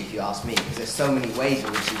daunting issue, if you ask me, because there's so many ways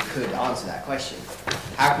in which you could answer that question.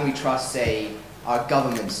 How can we trust, say, our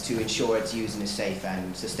governments to ensure it's used in a safe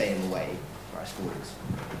and sustainable way for our schools?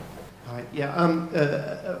 Right,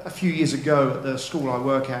 a few years ago at the school I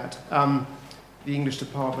work at, the English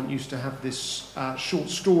department used to have this short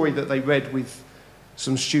story that they read with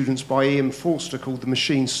some students by Ian Forster called The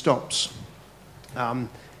Machine Stops.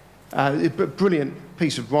 A brilliant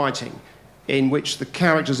piece of writing in which the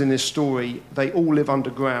characters in this story, they all live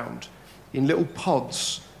underground in little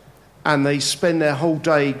pods, and they spend their whole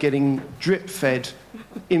day getting drip-fed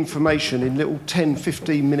information in little 10,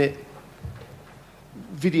 15-minute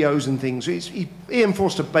videos and things. Ian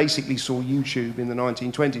Forster basically saw YouTube in the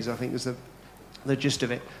 1920s, I think is the gist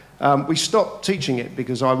of it. We stopped teaching it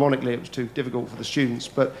because, ironically, it was too difficult for the students,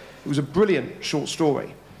 but it was a brilliant short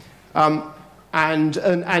story.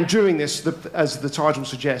 And during this, as the title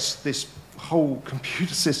suggests, this whole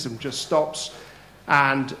computer system just stops,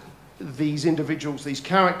 and these individuals, these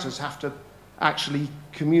characters, have to actually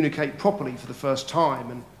communicate properly for the first time.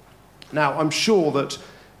 And now, I'm sure that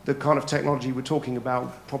the kind of technology we're talking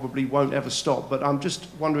about probably won't ever stop, but I'm just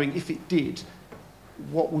wondering, if it did,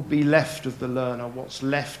 what would be left of the learner? What's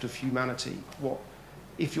left of humanity?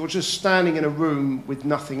 If you're just standing in a room with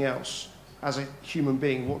nothing else, as a human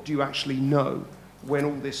being, what do you actually know when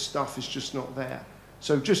all this stuff is just not there?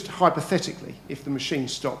 So just hypothetically, if the machine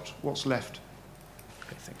stopped, what's left?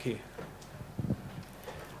 Okay, thank you.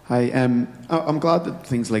 Hi, I'm glad that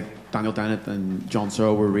things like Daniel Dennett and John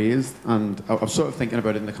Searle were raised, and I was sort of thinking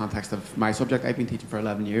about it in the context of my subject. I've been teaching for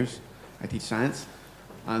 11 years. I teach science,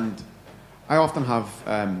 and I often have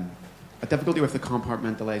a difficulty with the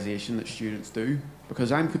compartmentalisation that students do,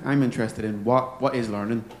 because I'm interested in what is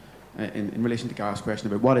learning in relation to Gareth's question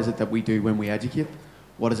about what is it that we do when we educate,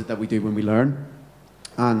 what is it that we do when we learn.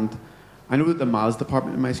 And I know that the MAS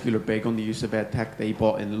department in my school are big on the use of EdTech. They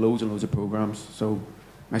bought in loads and loads of programs. So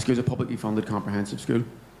my school is a publicly funded comprehensive school.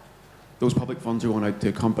 Those public funds are going out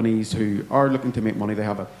to companies who are looking to make money. They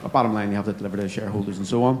have a bottom line they have to deliver to shareholders and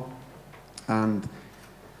so on. And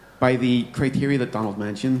by the criteria that Donald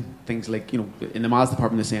mentioned, things like, in the MAS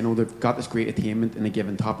department they say, they've got this great attainment in a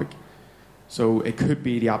given topic. So it could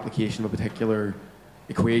be the application of a particular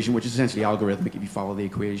equation, which is essentially algorithmic if you follow the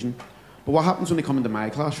equation. But what happens when they come into my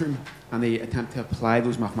classroom and they attempt to apply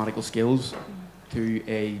those mathematical skills to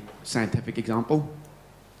a scientific example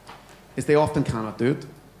is they often cannot do it.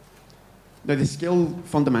 Now, the skill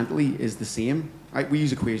fundamentally is the same. We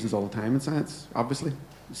use equations all the time in science, obviously.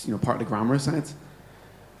 It's part of the grammar of science.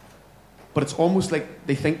 But it's almost like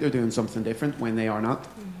they think they're doing something different when they are not.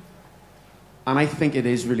 And I think it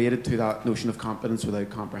is related to that notion of competence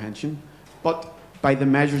without comprehension. But by the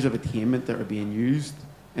measures of attainment that are being used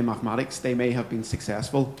in mathematics, they may have been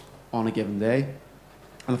successful on a given day.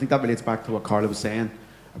 And I think that relates back to what Carla was saying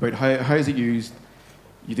about how is it used.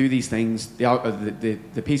 You do these things,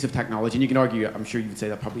 the piece of technology, and you can argue, I'm sure you would say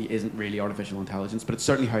that probably isn't really artificial intelligence, but it's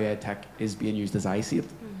certainly how EdTech is being used as I see it.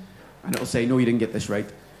 And it'll say, no, you didn't get this right,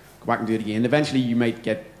 go back and do it again. Eventually you might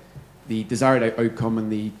get the desired outcome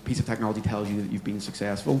and the piece of technology tells you that you've been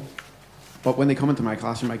successful. But when they come into my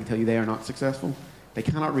classroom, I can tell you they are not successful. They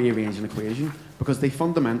cannot rearrange an equation because they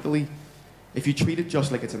fundamentally, if you treat it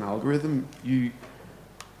just like it's an algorithm, you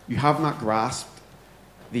have not grasped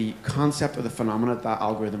the concept of the phenomena that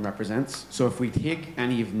algorithm represents. So if we take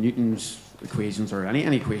any of Newton's equations or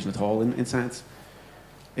any equation at all in science,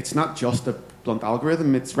 it's not just a blunt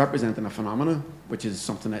algorithm, it's representing a phenomena, which is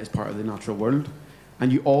something that is part of the natural world.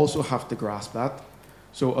 And you also have to grasp that.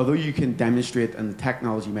 So although you can demonstrate and the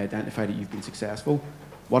technology may identify that you've been successful,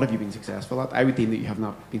 what have you been successful at? I would deem that you have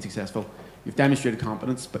not been successful. You've demonstrated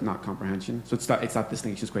competence, but not comprehension. So it's that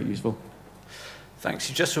distinction is quite useful. Thanks.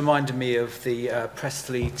 You just reminded me of the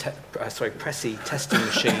Pressey testing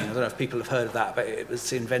machine. I don't know if people have heard of that, but it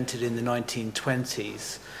was invented in the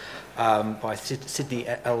 1920s by Sidney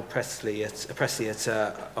L. Pressey at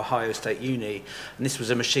Ohio State Uni. And this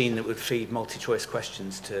was a machine that would feed multi-choice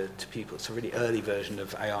questions to people. It's a really early version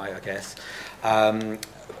of AI, I guess.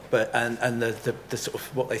 But the sort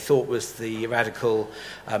of what they thought was the radical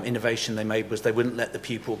innovation they made was they wouldn't let the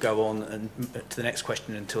pupil go on and to the next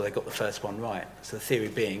question until they got the first one right. So the theory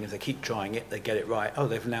being, if they keep trying it, they get it right. Oh,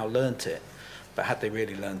 they've now learnt it. But had they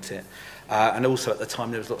really learnt it? And also at the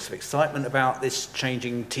time there was lots of excitement about this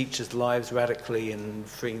changing teachers' lives radically and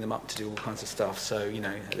freeing them up to do all kinds of stuff. So,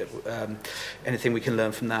 anything we can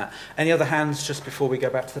learn from that. Any other hands just before we go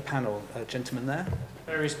back to the panel? Gentleman there?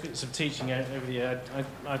 Various bits of teaching over the year.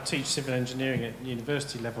 I teach civil engineering at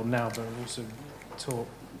university level now, but I've also taught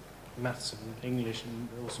maths and English and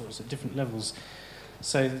all sorts at different levels.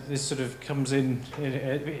 So this sort of comes in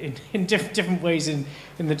different ways in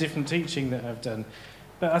the different teaching that I've done.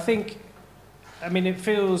 But I think, I mean, it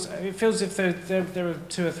feels as if there are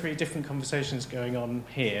 2 or 3 different conversations going on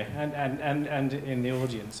here and in the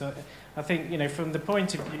audience. So I think, you know, from the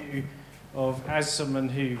point of view of as someone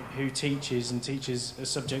who teaches a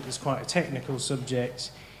subject that's quite a technical subject,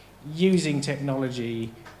 using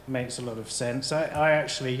technology makes a lot of sense. I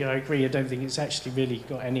actually agree. I don't think it's actually really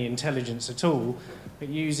got any intelligence at all, but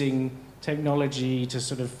using technology to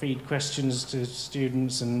sort of feed questions to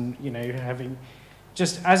students and, you know, having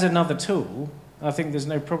just as another tool, I think there's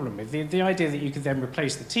no problem with. The idea that you could then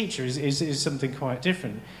replace the teacher is something quite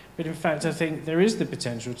different. But in fact, I think there is the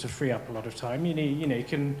potential to free up a lot of time. You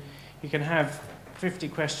can have 50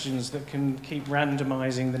 questions that can keep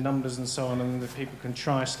randomising the numbers and so on, and that people can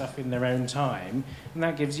try stuff in their own time, and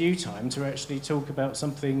that gives you time to actually talk about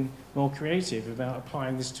something more creative, about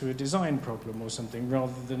applying this to a design problem or something,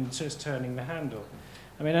 rather than just turning the handle.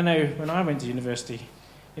 I mean, I know when I went to university,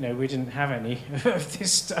 you know, we didn't have any of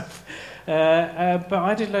this stuff, but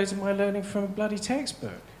I did loads of my learning from a bloody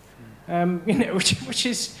textbook, you know, which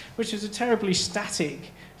is a terribly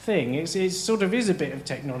static thing. It sort of is a bit of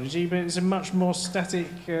technology, but it's a much more static,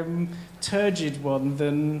 turgid one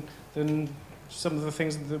than some of the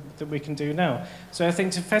things that we can do now. So I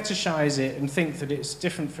think to fetishise it and think that it's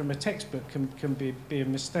different from a textbook can be a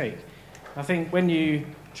mistake. I think when you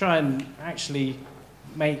try and actually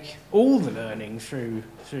make all the learning through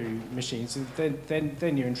machines,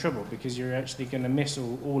 then you're in trouble, because you're actually going to miss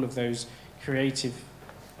all of those creative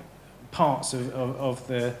parts of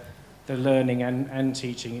the learning and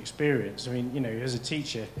teaching experience. I mean, you know, as a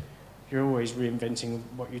teacher, you're always reinventing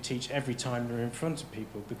what you teach every time you're in front of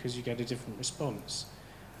people, because you get a different response.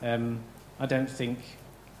 I don't think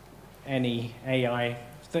any AI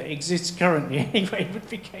that exists currently anyway would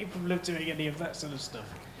be capable of doing any of that sort of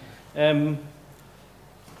stuff.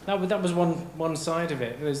 That was one side of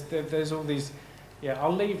it. There's all these. Yeah,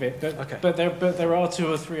 I'll leave it, but there are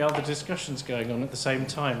 2 or 3 other discussions going on at the same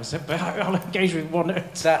time. So, but I'll engage with one at a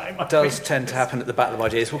time. That does tend to happen at the Battle of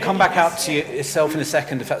Ideas. We'll come back out to yourself in a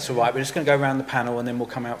second, if that's all right. We're just going to go around the panel, and then we'll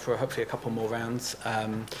come out for hopefully a couple more rounds.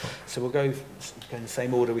 So we'll go in the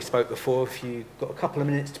same order we spoke before. If you've got a couple of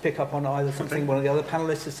minutes to pick up on either something one of the other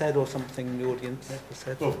panellists has said or something the audience has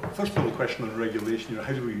said. Well, first of all, the question on regulation. You know,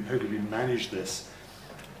 how do we manage this?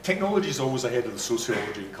 Technology is always ahead of the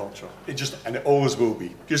sociology and culture. And it always will be.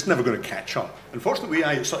 You're just never going to catch up. Unfortunately,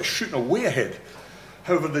 AI is sort of shooting way ahead.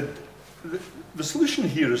 However, the solution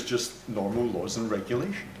here is just normal laws and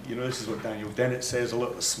regulation. You know, this is what Daniel Dennett says. A lot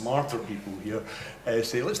of the smarter people here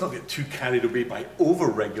say, let's not get too carried away by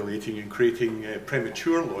over-regulating and creating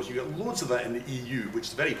premature laws. You get loads of that in the EU, which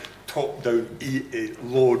is a very top-down,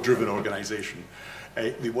 law-driven organisation.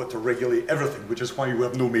 They want to regulate everything, which is why we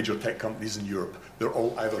have no major tech companies in Europe. They're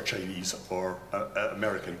all either Chinese or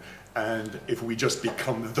American. And if we just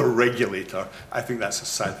become the regulator, I think that's a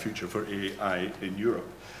sad future for AI in Europe.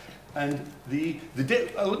 And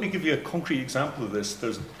let me give you a concrete example of this.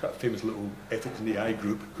 There's a famous little ethics and AI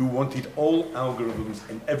group who wanted all algorithms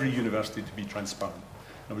in every university to be transparent. In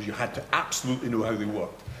other words, you had to absolutely know how they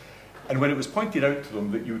worked. And when it was pointed out to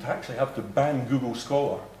them that you would actually have to ban Google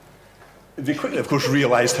Scholar, they quickly, of course,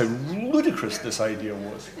 realised how ludicrous this idea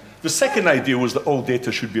was. The second idea was that all data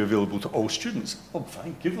should be available to all students. Oh,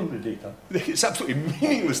 fine, give them the data. It's absolutely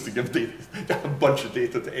meaningless to give a bunch of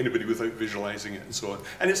data to anybody without visualising it and so on.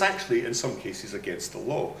 And it's actually, in some cases, against the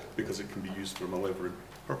law, because it can be used for malevolent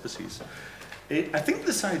purposes. I think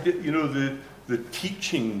this idea, you know, the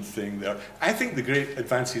teaching thing there, I think the great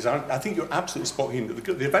advances aren't, I think you're absolutely spot on.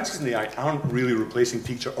 The advances in AI aren't really replacing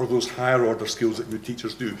teacher or those higher order skills that good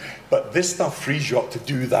teachers do. But this stuff frees you up to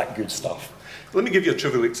do that good stuff. Let me give you a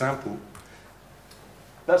trivial example.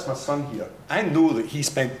 That's my son here. I know that he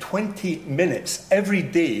spent 20 minutes every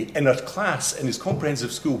day in a class in his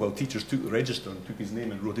comprehensive school while teachers took the register and took his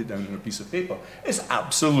name and wrote it down on a piece of paper. It's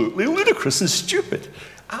absolutely ludicrous and stupid.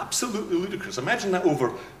 Absolutely ludicrous. Imagine that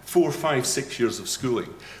over 4, 5, 6 years of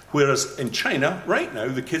schooling. Whereas in China, right now,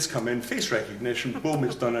 the kids come in, face recognition, boom,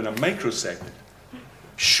 it's done in a microsecond.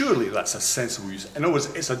 Surely that's a sensible use. In other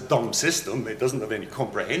words, it's a dumb system. It doesn't have any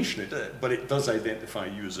comprehension in it, but it does identify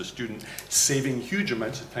you as a student, saving huge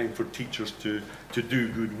amounts of time for teachers to do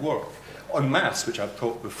good work. On maths, which I've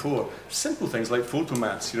taught before, simple things like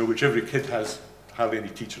photomaths, you know, which every kid has, hardly any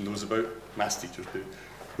teacher knows about, maths teachers do,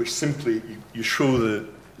 which simply you show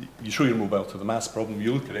your mobile to the maths problem,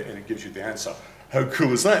 you look at it, and it gives you the answer. How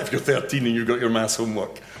cool is that if you're 13 and you've got your maths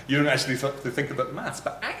homework? You don't actually think about maths,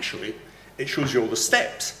 but actually, it shows you all the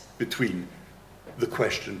steps between the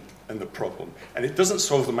question and the problem. And it doesn't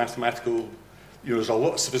solve the mathematical, there's a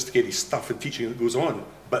lot of sophisticated stuff in teaching that goes on,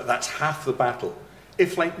 but that's half the battle.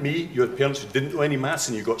 If, like me, you had parents who didn't know any maths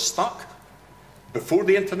and you got stuck, before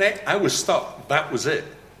the internet, I was stuck. That was it.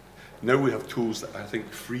 Now we have tools that I think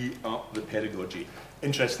free up the pedagogy.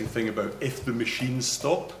 Interesting thing about if the machines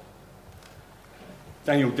stop.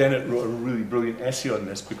 Daniel Dennett wrote a really brilliant essay on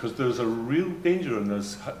this because there's a real danger in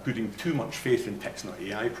us putting too much faith in tech's not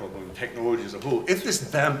AI problem, technology as a whole. If this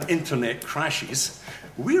damn internet crashes,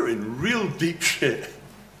 we're in real deep shit.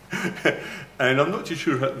 And I'm not too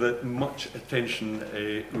sure that much attention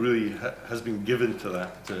really has been given to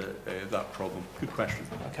that problem. Good question.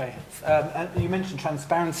 Okay. And you mentioned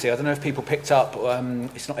transparency. I don't know if people picked up,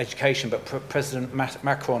 it's not education, but President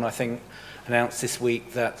Macron, I think, announced this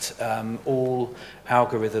week that all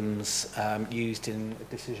algorithms used in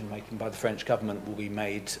decision-making by the French government will be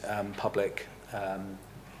made public. How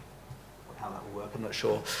that will work, I'm not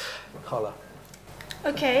sure. Carla.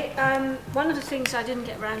 Okay, one of the things I didn't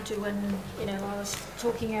get around to when I was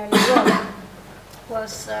talking earlier on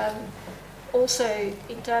was also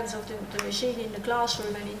in terms of the machine in the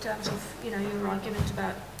classroom and in terms of your argument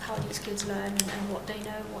about how these kids learn and what they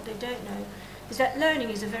know and what they don't know, is that learning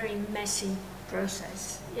is a very messy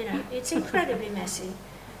process. It's incredibly messy,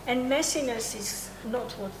 and messiness is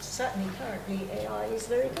not what certainly currently AI is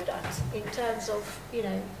very good at in terms of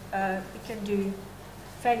it can do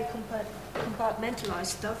fairly compartmentalized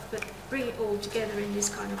stuff, but bring it all together in this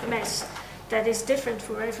kind of mess that is different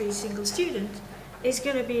for every single student is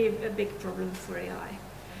going to be a big problem for AI.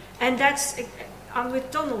 And I'm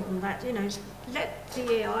with Donald on that, let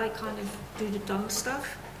the AI kind of do the dumb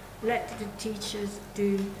stuff, let the teachers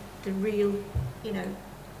do the real,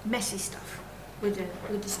 messy stuff with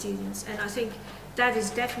the students. And I think that is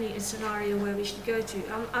definitely a scenario where we should go to.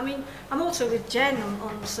 I'm also with Jen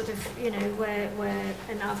on sort of, where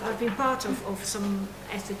and I've been part of some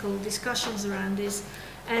ethical discussions around this,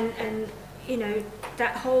 and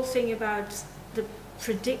that whole thing about the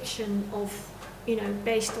prediction of,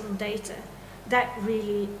 based on data, that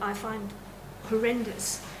really I find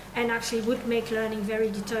horrendous, and actually would make learning very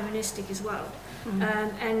deterministic as well.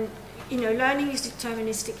 And learning is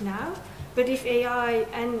deterministic now. But if AI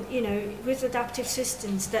and, with adaptive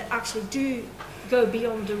systems that actually do go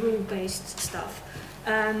beyond the rule-based stuff,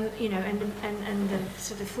 and the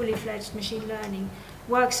sort of fully fledged machine learning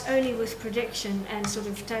works only with prediction and sort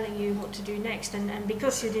of telling you what to do next, and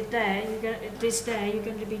because you did this there, you're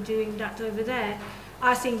going to be doing that over there,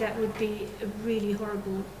 I think that would be a really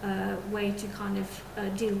horrible way to kind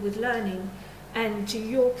of deal with learning. And to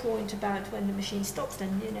your point about when the machine stops, then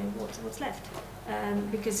what's left.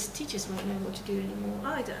 Because teachers won't know what to do anymore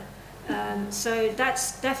either. So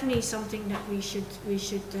that's definitely something that we should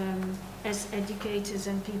as educators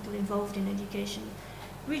and people involved in education,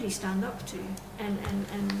 really stand up to and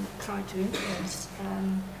try to influence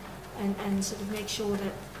and sort of make sure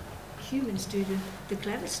that humans do the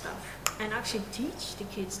clever stuff and actually teach the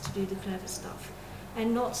kids to do the clever stuff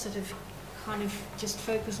and not sort of kind of just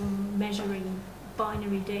focus on measuring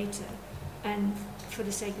binary data and for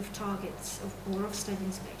the sake of targets or of study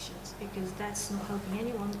inspections, because that's not helping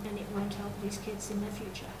anyone and it won't help these kids in their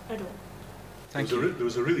future at all. There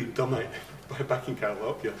was a really dumb, by backing Carol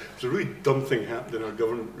up here, there's a really dumb thing happened in our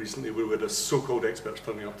government recently where we had a so-called experts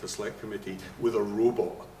turning up to a select committee with a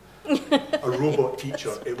robot. A robot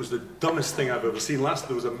teacher. It was the dumbest thing I've ever seen.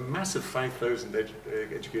 There was a massive 5,000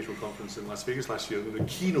 educational conference in Las Vegas last year, and the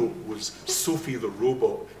keynote was Sophie the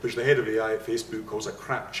robot, which the head of AI at Facebook calls a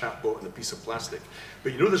crap chatbot and a piece of plastic.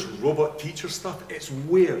 But this robot teacher stuff, it's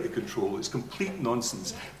way out of control. It's complete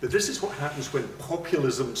nonsense. But this is what happens when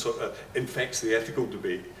populism sort of infects the ethical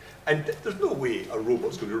debate. And there's no way a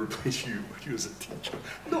robot's going to replace you as a teacher.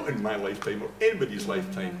 Not in my lifetime or anybody's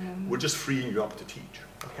lifetime. We're just freeing you up to teach.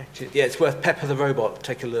 Okay. Yeah, it's worth Pepper the Robot.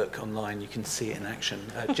 Take a look online. You can see it in action.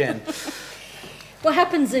 Jen. What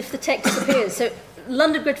happens if the tech disappears? So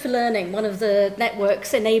London Grid for Learning, one of the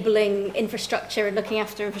networks enabling infrastructure and looking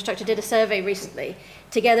after infrastructure, did a survey recently,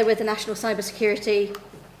 together with the National Cybersecurity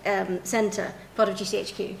Centre, part of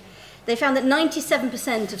GCHQ. They found that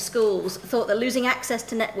 97% of schools thought that losing access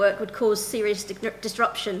to network would cause serious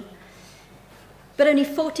disruption. But only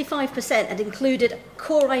 45% had included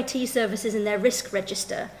core IT services in their risk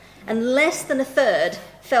register, and less than a third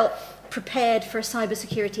felt prepared for a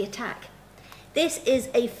cybersecurity attack. This is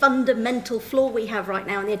a fundamental flaw we have right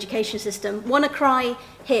now in the education system. WannaCry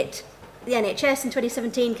hit the NHS in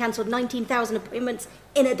 2017, cancelled 19,000 appointments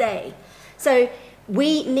in a day. So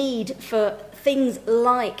we need for things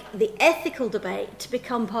like the ethical debate to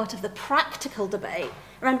become part of the practical debate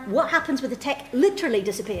around what happens with the tech literally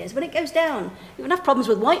disappears. When it goes down, we're going to have problems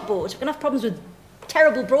with whiteboards, we're going to have problems with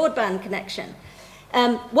terrible broadband connection.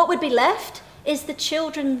 What would be left is the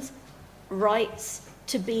children's rights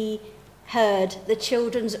to be heard, the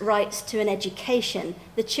children's rights to an education,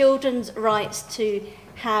 the children's rights to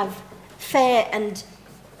have fair and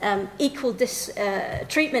equal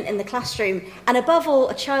treatment in the classroom, and above all,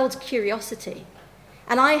 a child's curiosity.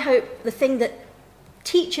 And I hope the thing that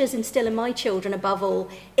teachers instill in my children above all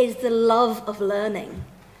is the love of learning.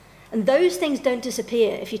 And those things don't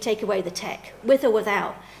disappear if you take away the tech, with or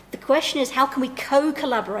without. The question is, how can we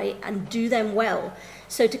co-collaborate and do them well?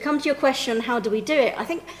 So to come to your question on how do we do it, I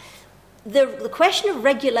think the question of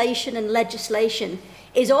regulation and legislation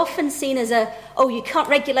is often seen as you can't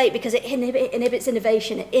regulate because it inhibits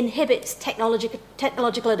innovation, it inhibits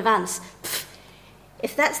technological advance. Pfft.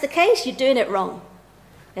 If that's the case, you're doing it wrong.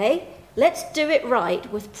 Okay? Let's do it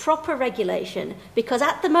right with proper regulation, because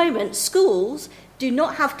at the moment, schools do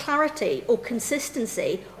not have clarity or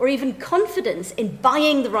consistency or even confidence in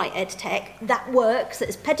buying the right ed tech that works, that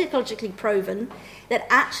is pedagogically proven, that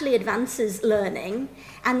actually advances learning,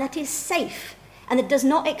 and that is safe, and that does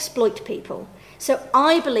not exploit people. So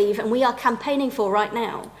I believe, and we are campaigning for right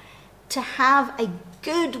now, to have a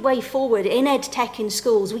good way forward in ed tech in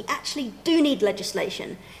schools. We actually do need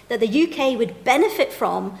legislation that the UK would benefit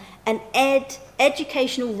from, an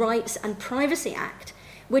Educational Rights and Privacy Act,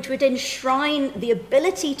 which would enshrine the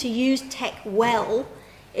ability to use tech well.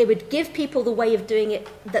 It would give people the way of doing it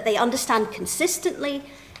that they understand consistently,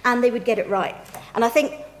 and they would get it right. And I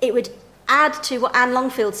think it would add to what Anne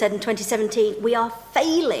Longfield said in 2017. We are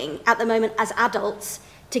failing at the moment as adults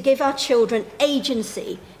to give our children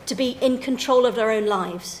agency to be in control of their own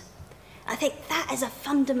lives. I think that is a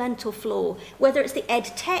fundamental flaw, whether it's the ed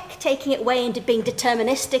tech taking it away into being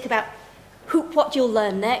deterministic about what you'll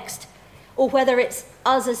learn next, or whether it's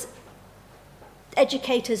us as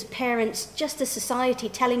educators, parents, just as society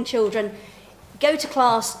telling children, go to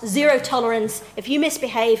class, zero tolerance. If you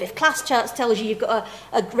misbehave, if class charts tells you you've got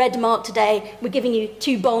a red mark today, we're giving you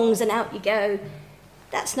 2 bongs and out you go.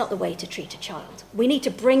 That's not the way to treat a child. We need to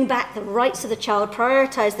bring back the rights of the child,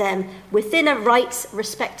 prioritise them within a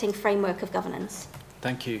rights-respecting framework of governance.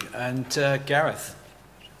 Thank you. And Gareth?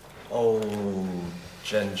 Oh,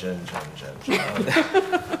 Jen.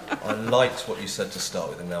 I liked what you said to start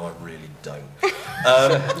with, and now I really don't.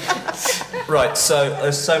 Right, so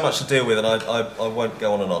there's so much to deal with, and I won't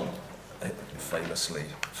go on and on.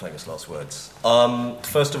 Famous last words.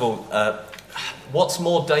 First of all, what's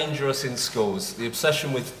more dangerous in schools? The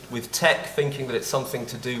obsession with tech, thinking that it's something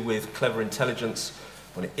to do with clever intelligence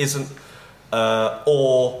when it isn't,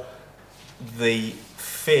 or the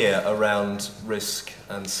fear around risk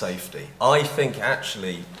and safety. I think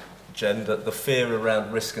actually, Jen, that the fear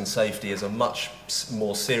around risk and safety is a much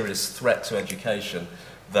more serious threat to education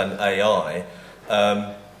than AI.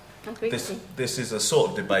 This is a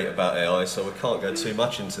sort of debate about AI, so we can't go too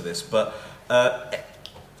much into this, but the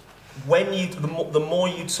more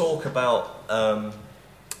you talk about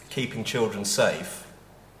keeping children safe,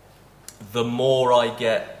 the more I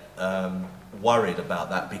get worried about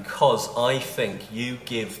that, because I think you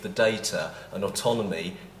give the data an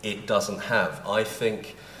autonomy it doesn't have. I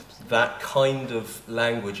think that kind of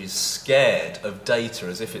language is scared of data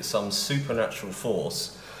as if it's some supernatural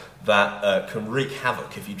force that can wreak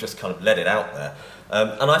havoc if you just kind of let it out there.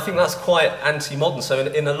 And I think that's quite anti-modern. So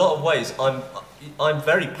in a lot of ways, I'm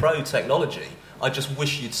very pro-technology. I just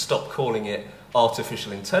wish you'd stop calling it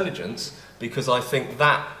artificial intelligence, because I think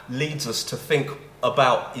that leads us to think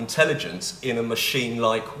about intelligence in a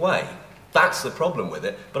machine-like way. That's the problem with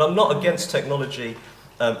it. But I'm not against technology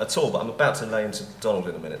at all, but I'm about to lay into Donald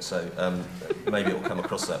in a minute, so maybe it will come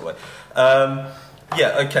across that way.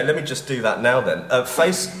 Let me just do that now then.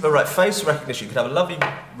 Face recognition. You could have a lovely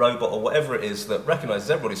robot or whatever it is that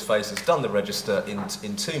recognises everybody's face, has done the register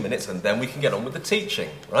in 2 minutes, and then we can get on with the teaching,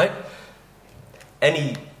 right?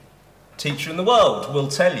 Any teacher in the world will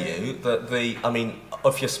tell you that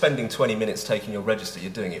if you're spending 20 minutes taking your register,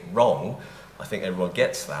 you're doing it wrong. I think everyone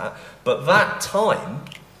gets that. But that time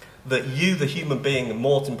that you, the human being, and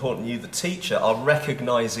more important, you, the teacher, are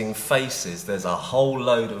recognising faces, there's a whole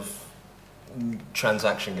load of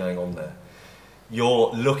transaction going on there.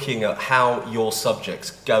 You're looking at how your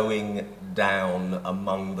subject's going down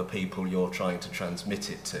among the people you're trying to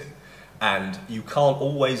transmit it to. And you can't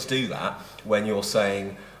always do that when you're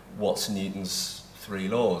saying, what's Newton's 3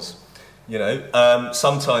 laws?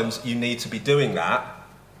 Sometimes you need to be doing that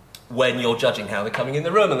when you're judging how they're coming in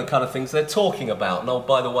the room and the kind of things they're talking about. And oh,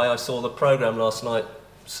 by the way, I saw the programme last night,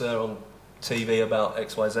 sir, on TV about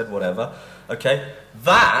XYZ, whatever. Okay,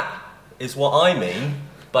 that is what I mean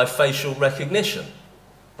by facial recognition.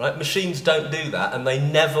 Right? Machines don't do that, and they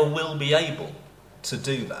never will be able to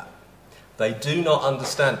do that. They do not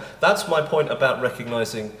understand. That's my point about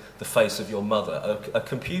recognising the face of your mother. A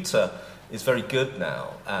computer is very good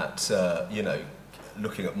now at,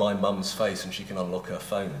 looking at my mum's face, and she can unlock her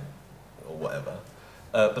phone or whatever.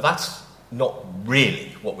 But that's not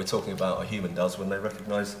really what we're talking about a human does when they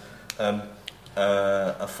recognise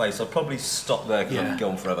a face. I'll probably stop there because I can go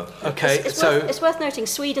on forever. Okay, it's worth noting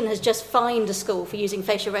Sweden has just fined a school for using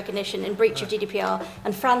facial recognition in breach of GDPR,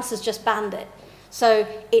 and France has just banned it. So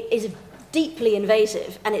it is deeply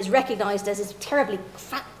invasive, and it's recognised as is terribly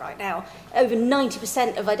fat right now. Over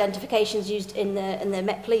 90% of identifications used in the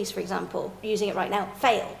Met Police, for example, using it right now,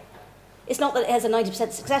 fail. It's not that it has a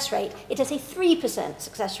 90% success rate, it has a 3%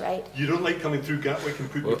 success rate. You don't like coming through Gatwick and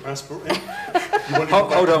putting your passport in? You want to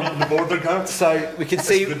hold on. The border guard? So we can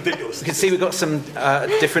see we've got some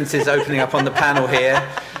differences opening up on the panel here.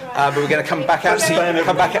 But we're going to come back out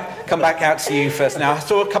to you first. Now, I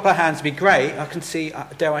saw a couple of hands. It'd be great. I can see,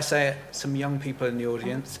 dare I say it, some young people in the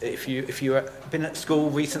audience. If you've been at school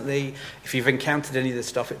recently, if you've encountered any of this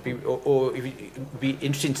stuff, it'd be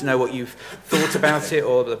interesting to know what you've thought about it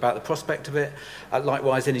or about the prospect of it.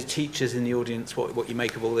 Likewise, any teachers in the audience, what you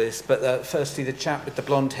make of all this. But firstly, the chap with the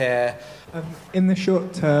blonde hair. In the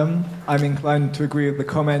short term, I'm inclined to agree with the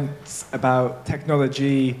comments about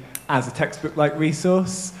technology as a textbook-like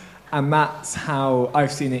resource, and that's how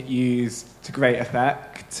I've seen it used to great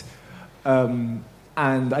effect. And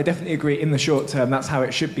I definitely agree in the short term that's how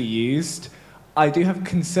it should be used. I do have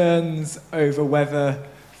concerns over whether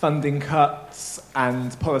funding cuts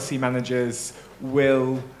and policy managers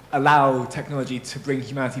will allow technology to bring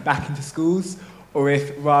humanity back into schools, or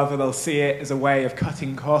if rather they'll see it as a way of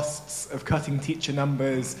cutting costs, of cutting teacher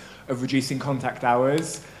numbers, of reducing contact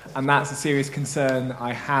hours. And that's a serious concern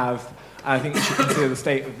I have. And I think we should consider the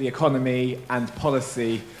state of the economy and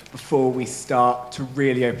policy before we start to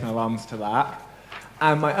really open our arms to that.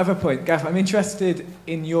 And my other point, Gav, I'm interested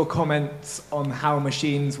in your comments on how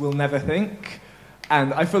machines will never think.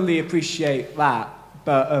 And I fully appreciate that.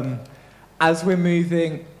 But as we're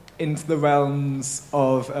moving into the realms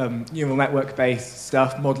of neural network-based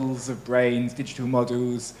stuff, models of brains, digital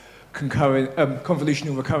models,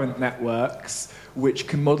 convolutional recurrent networks, which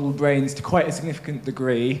can model brains to quite a significant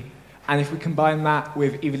degree, and if we combine that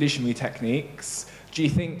with evolutionary techniques, do you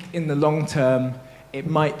think in the long term it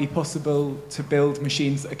might be possible to build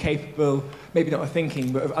machines that are capable, maybe not of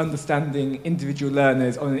thinking, but of understanding individual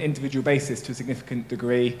learners on an individual basis to a significant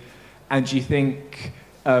degree? And do you think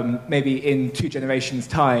maybe in 2 generations'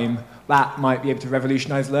 time, that might be able to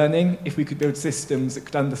revolutionise learning if we could build systems that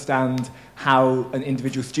could understand how an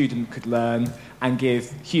individual student could learn and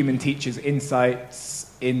give human teachers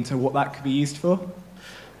insights into what that could be used for?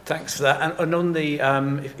 Thanks for that. And on the,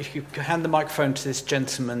 if you could hand the microphone to this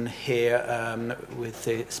gentleman here with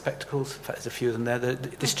the spectacles, in fact, there's a few of them there,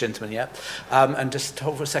 this gentleman, yeah, and just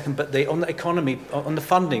hold for a second. But on the economy, on the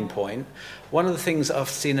funding point, one of the things I've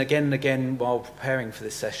seen again and again while preparing for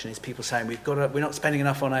this session is people saying we're not spending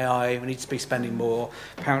enough on AI, we need to be spending more.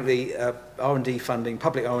 Apparently, R&D funding,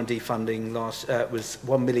 public R&D funding was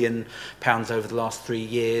 £1 million over the last 3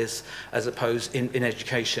 years, as opposed in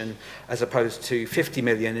education, as opposed to 50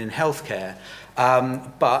 million in healthcare.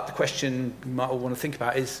 But the question you might all want to think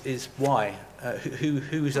about is why?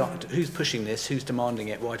 Who's pushing this? Who's demanding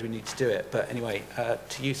it? Why do we need to do it? But anyway,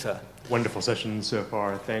 to you, sir. Wonderful session so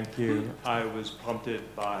far, thank you. I was prompted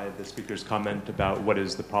by the speaker's comment about what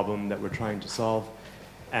is the problem that we're trying to solve.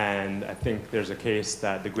 And I think there's a case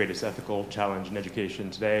that the greatest ethical challenge in education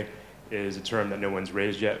today is a term that no one's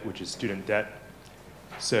raised yet, which is student debt.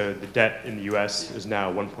 So the debt in the US is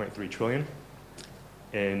now 1.3 trillion.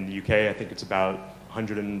 In the UK, I think it's about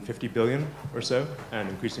 150 billion or so, and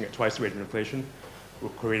increasing at twice the rate of inflation. We're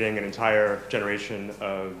creating an entire generation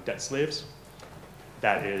of debt slaves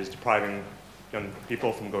that is depriving young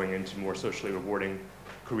people from going into more socially rewarding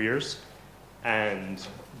careers. And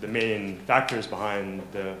the main factors behind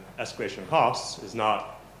the escalation of costs is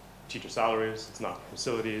not teacher salaries, it's not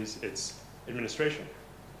facilities, it's administration,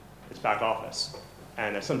 it's back office.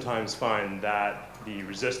 And I sometimes find that the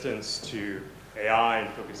resistance to AI and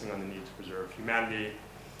focusing on the need to preserve humanity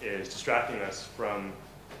is distracting us from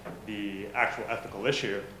the actual ethical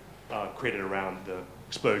issue created around the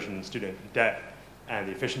explosion in student debt and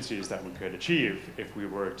the efficiencies that we could achieve if we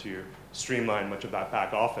were to streamline much of that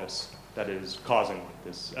back office that is causing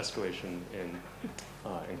this escalation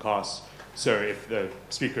in costs. So if the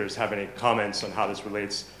speakers have any comments on how this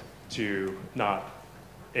relates to not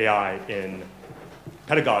AI in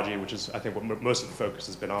pedagogy, which is I think what most of the focus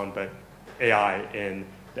has been on, but AI in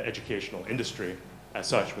the educational industry, as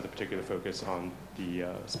such, with a particular focus on the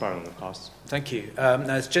spiraling of costs. Thank you. Now,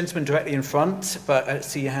 there's a gentleman directly in front, but I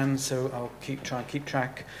see your hand, so I'll try and keep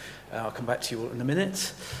track. I'll come back to you all in a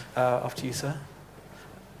minute. After you, sir.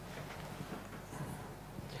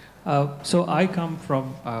 So I come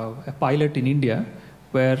from a pilot in India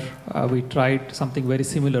where we tried something very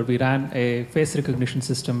similar. We ran a face recognition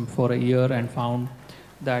system for a year and found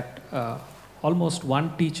that almost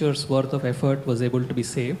one teacher's worth of effort was able to be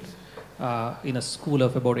saved in a school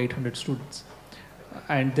of about 800 students.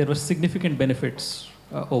 And there were significant benefits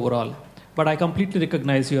overall. But I completely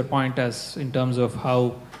recognize your point as in terms of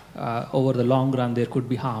how over the long run there could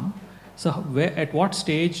be harm. So at what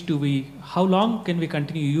stage how long can we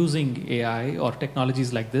continue using AI or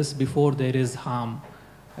technologies like this before there is harm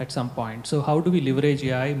at some point? So how do we leverage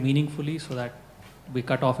AI meaningfully so that we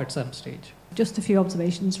cut off at some stage? Just a few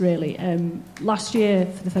observations, really. Last year,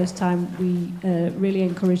 for the first time, we really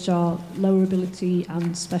encouraged our lower ability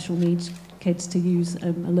and special needs kids to use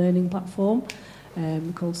a learning platform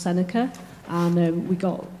called Seneca, and we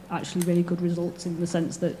got actually really good results in the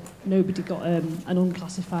sense that nobody got an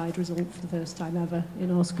unclassified result for the first time ever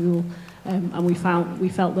in our school, and we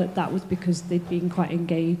felt that was because they'd been quite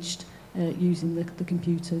engaged using the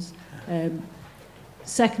computers.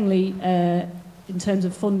 Secondly, in terms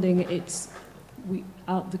of funding,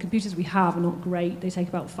 the computers we have are not great. They take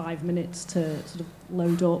about 5 minutes to sort of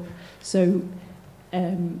load up. So,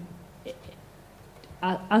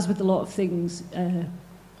 as with a lot of things,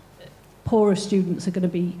 poorer students are going to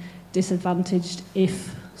be disadvantaged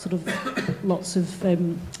if sort of lots of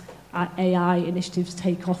AI initiatives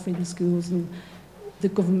take off in schools, and the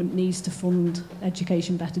government needs to fund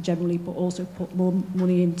education better generally, but also put more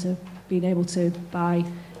money into being able to buy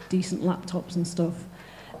decent laptops and stuff.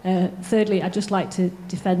 Thirdly, I'd just like to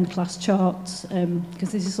defend class charts,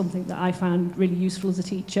 because this is something that I found really useful as a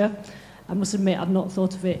teacher. I must admit I've not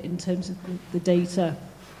thought of it in terms of the data,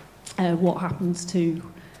 what happens to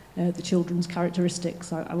the children's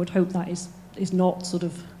characteristics. I would hope that is not sort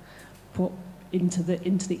of put into the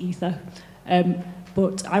ether.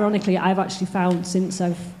 But ironically, I've actually found since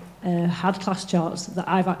I've had class charts that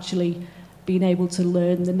I've actually been able to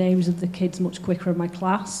learn the names of the kids much quicker in my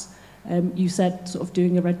class. You said sort of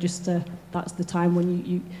doing a register, that's the time when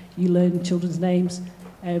you learn children's names.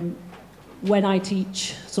 When I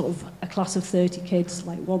teach sort of a class of 30 kids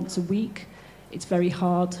like once a week, it's very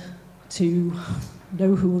hard to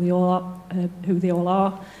know who they all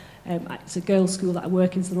are. It's a girls' school that I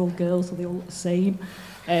work in, so they're all girls, so they all look the same.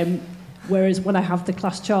 Whereas when I have the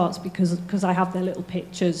class charts, because I have their little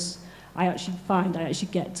pictures, I actually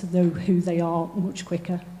get to know who they are much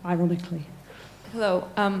quicker, ironically. Hello.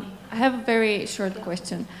 I have a very short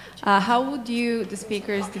question. How would you, the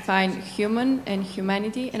speakers, define human and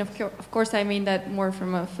humanity? And of course, I mean that more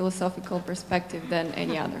from a philosophical perspective than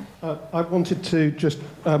any other. I wanted to just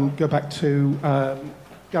go back to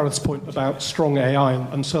Gareth's point about strong AI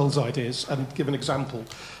and Searle's ideas and give an example.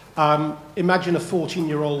 Imagine a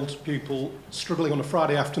 14-year-old pupil struggling on a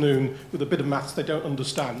Friday afternoon with a bit of maths they don't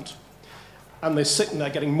understand. And they're sitting there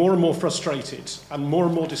getting more and more frustrated and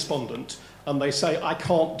more despondent, and they say, I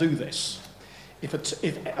can't do this. If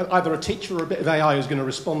either a teacher or a bit of AI is going to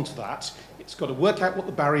respond to that, it's got to work out what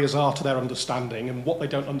the barriers are to their understanding and what they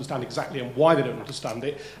don't understand exactly and why they don't understand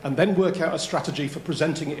it, and then work out a strategy for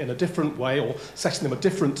presenting it in a different way or setting them a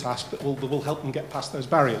different task that will help them get past those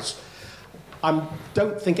barriers. I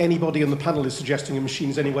don't think anybody on the panel is suggesting a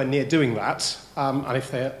machine is anywhere near doing that, and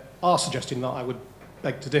if they are suggesting that, I would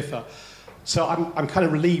beg to differ. So I'm kind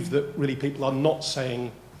of relieved that really people are not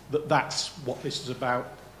saying that that's what this is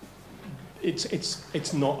about.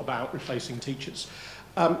 It's not about replacing teachers.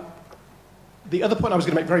 The other point I was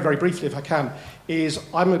going to make very, very briefly, if I can, is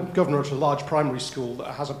I'm a governor at a large primary school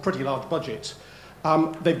that has a pretty large budget.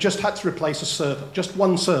 They've just had to replace a server, just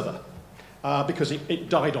one server, because it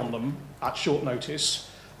died on them at short notice.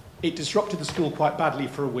 It disrupted the school quite badly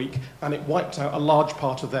for a week, and it wiped out a large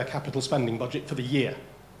part of their capital spending budget for the year.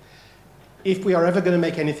 If we are ever going to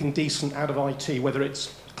make anything decent out of IT, whether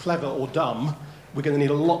it's clever or dumb, we're going to need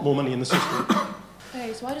a lot more money in the system.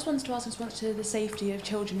 Okay, so I just wanted to ask in response to the safety of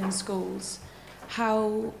children in schools.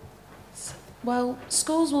 Schools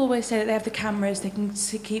will always say that they have the cameras, they can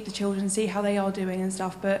keep the children, see how they are doing and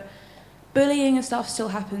stuff, but bullying and stuff still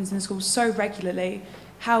happens in schools so regularly.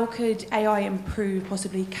 How could AI improve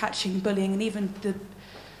possibly catching bullying and even the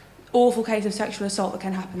awful case of sexual assault that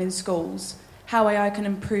can happen in schools? How AI can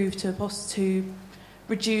improve to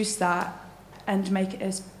reduce that and make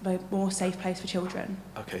it a more safe place for children.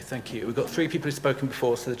 Okay, thank you. We've got three people who've spoken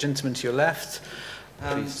before, so the gentleman to your left,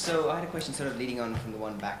 So I had a question sort of leading on from the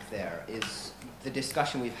one back there. Is the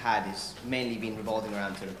discussion we've had is mainly been revolving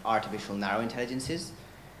around sort of artificial narrow intelligences.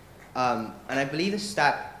 And I believe a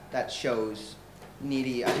stat that shows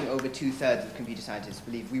nearly, I think over 2/3 of computer scientists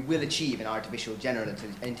believe we will achieve an artificial general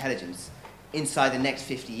intelligence inside the next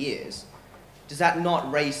 50 years. Does that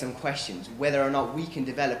not raise some questions whether or not we can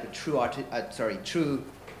develop a true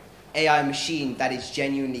AI machine that is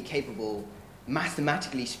genuinely capable,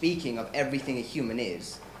 mathematically speaking, of everything a human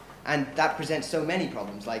is? And that presents so many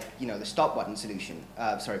problems, like, you know, the stop button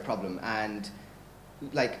problem. And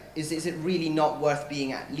like, is it really not worth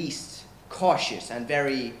being at least cautious and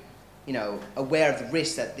very, you know, aware of the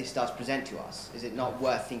risks that this does present to us? Is it not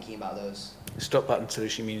worth thinking about those? Stop button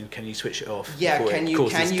solution, you mean can you switch it off? Yeah, before it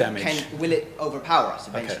causes damage? Will it overpower us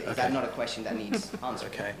eventually? Okay. Is that not a question that needs answer?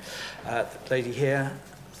 Okay. Lady here.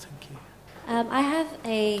 I have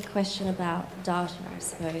a question about data, I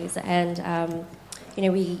suppose, and you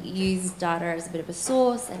know, we use data as a bit of a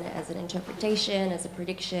source and as an interpretation, as a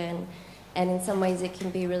prediction, and in some ways it can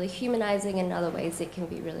be really humanizing, and in other ways it can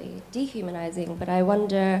be really dehumanizing. But I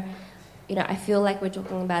wonder, you know, I feel like we're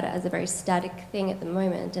talking about it as a very static thing at the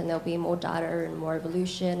moment, and there'll be more data and more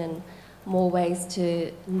evolution and more ways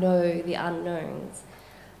to know the unknowns.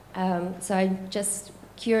 So I'm just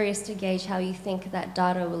curious to gauge how you think that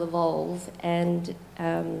data will evolve, and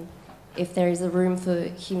if there is a room for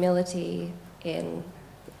humility in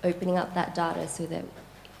opening up that data so that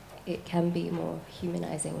it can be more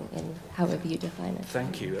humanizing in however you define it.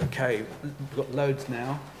 Thank you. Okay, we've got loads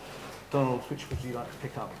now. Donald, which would you like to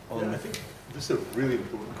pick up on? Yeah, I think this is a really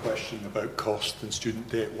important question about cost and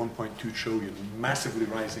student debt. 1.2 trillion, massively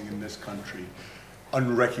rising in this country,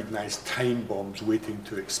 unrecognised time bombs waiting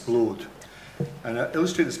to explode. And I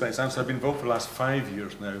illustrate this by example. I've been involved for the last 5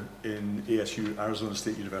 years now in ASU, Arizona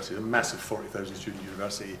State University, a massive 40,000 student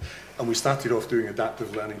university. And we started off doing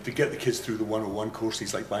adaptive learning to get the kids through the 101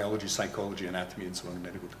 courses like biology, psychology, anatomy, and so on,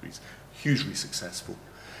 medical degrees. Hugely successful.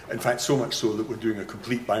 In fact, so much so that we're doing a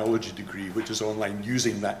complete biology degree, which is online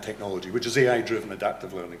using that technology, which is AI-driven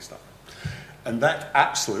adaptive learning stuff. And that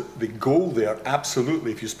the goal there,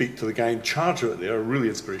 absolutely, if you speak to the guy in charge of it there, a really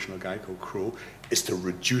inspirational guy called Crow, is to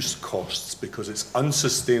reduce costs because it's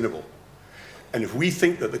unsustainable. And if we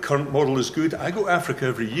think that the current model is good, I go to Africa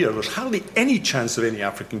every year, there's hardly any chance of any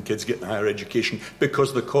African kids getting higher education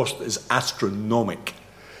because the cost is astronomical.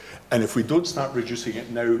 And if we don't start reducing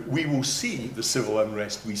it now, we will see the civil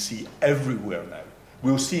unrest we see everywhere now.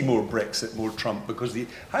 We'll see more Brexit, more Trump, because the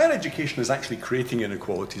higher education is actually creating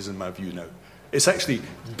inequalities, in my view now. It's actually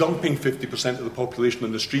dumping 50% of the population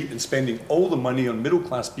on the street and spending all the money on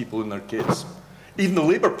middle-class people and their kids. Even the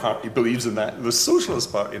Labour Party believes in that. The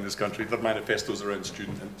Socialist Party in this country, their manifestos around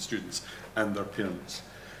students and their parents.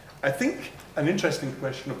 I think an interesting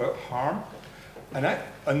question about harm,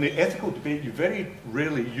 and the ethical debate, you very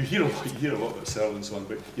rarely, you hear a lot about Searle and so on,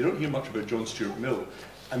 but you don't hear much about John Stuart Mill.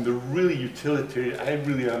 And the really utilitarian, I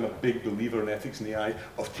really am a big believer in ethics and AI,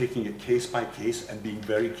 of taking it case by case and being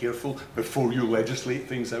very careful before you legislate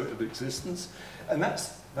things out of existence. And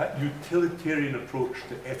that utilitarian approach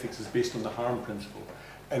to ethics is based on the harm principle.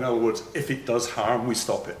 In other words, if it does harm, we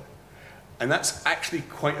stop it. And that's actually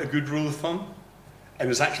quite a good rule of thumb. And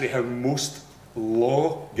it's actually how most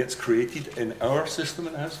law gets created in our system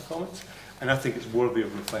in the House of Commons. And I think it's worthy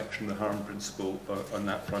of reflection, the harm principle on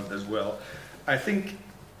that front as well. I think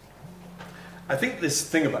this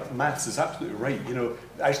thing about maths is absolutely right. You know,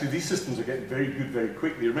 actually these systems are getting very good very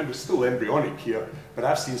quickly. Remember, it's still embryonic here, but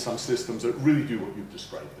I've seen some systems that really do what you've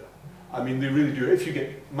described there. I mean, they really do. If you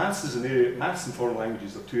get maths as an area, maths and foreign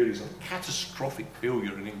languages are two areas of catastrophic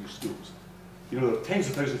failure in English schools. You know, there are tens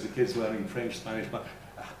of thousands of kids learning French, Spanish, but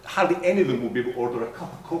hardly any of them will be able to order a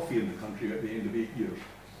cup of coffee in the country at the end of 8 years.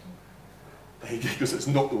 Because it's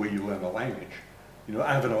not the way you learn a language. You know,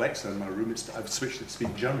 I have an Alexa in my room, I've switched to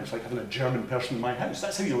speak German. It's like having a German person in my house.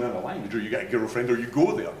 That's how you learn a language, or you get a girlfriend, or you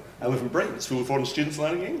go there. I live in Brighton, it's full of foreign students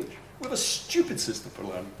learning English. We have a stupid system for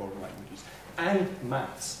learning foreign languages. And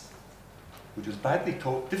maths, which is badly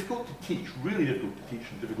taught, difficult to teach, really difficult to teach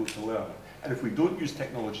and difficult to learn. And if we don't use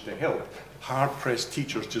technology to help, hard-pressed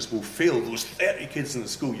teachers just will fail. Those 30 kids in the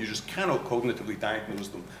school, you just cannot cognitively diagnose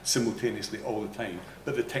them simultaneously all the time.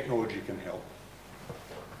 But the technology can help.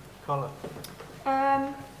 Carla?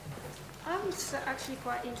 I was actually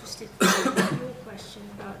quite interested in your question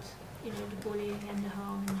about, you know, the bullying and the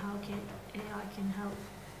harm and how AI can help.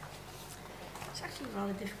 It's actually a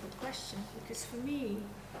rather difficult question because for me,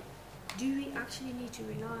 do we actually need to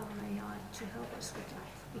rely on AI to help us with that?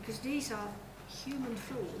 Because these are human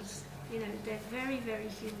flaws, you know, they're very, very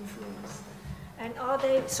human flaws. And are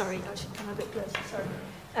they, sorry, I should come a bit closer,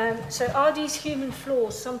 sorry. So are these human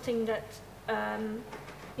flaws something that,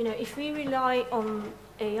 if we rely on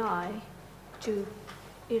AI to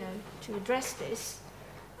address this,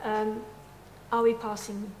 are we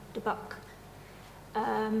passing the buck?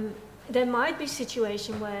 There might be a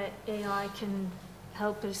situation where AI can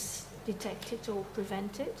help us detect it or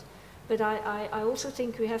prevent it, but I also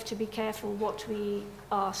think we have to be careful what we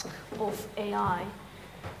ask of AI.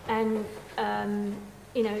 And,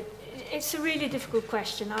 it's a really difficult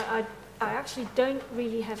question. I actually don't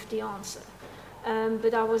really have the answer,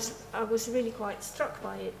 but I was really quite struck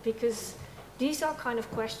by it, because these are kind of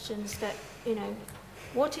questions that,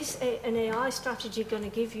 what is an AI strategy going to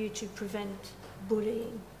give you to prevent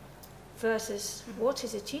bullying versus what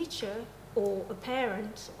is a teacher or a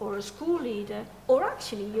parent or a school leader or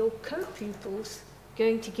actually your co-pupils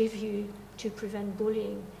going to give you to prevent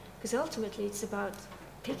bullying? Because ultimately it's about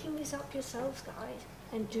picking this up yourselves, guys,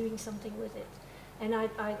 and doing something with it. And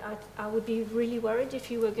I would be really worried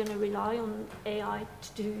if you were going to rely on AI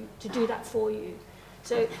to do that for you.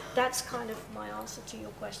 So that's kind of my answer to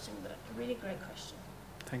your question, but a really great question.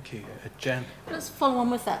 Thank you. Jen? Let's follow on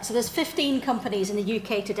with that. So there's 15 companies in the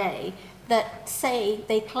UK today that say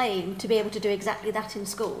they claim to be able to do exactly that in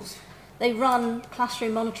schools. They run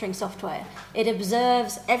classroom monitoring software. It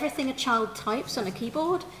observes everything a child types on a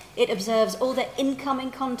keyboard. It observes all their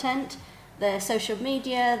incoming content, their social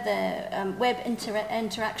media, their web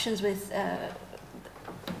interactions with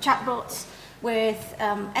chatbots, with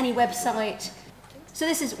any website. So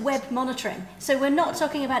this is web monitoring. So we're not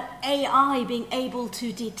talking about AI being able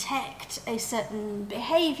to detect a certain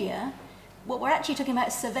behaviour. What we're actually talking about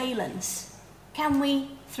is surveillance. Can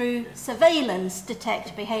we, through surveillance,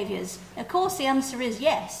 detect behaviours? Of course, the answer is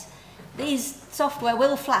yes. These software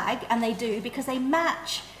will flag, and they do, because they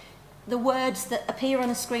match the words that appear on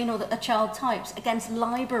a screen or that a child types against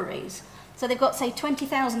libraries. So they've got, say,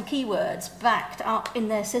 20,000 keywords backed up in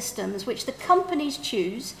their systems, which the companies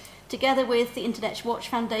choose, together with the Internet Watch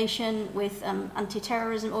Foundation, with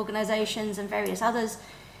anti-terrorism organisations and various others.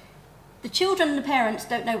 The children and the parents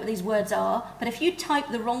don't know what these words are, but if you type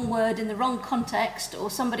the wrong word in the wrong context, or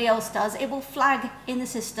somebody else does, it will flag in the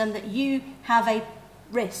system that you have a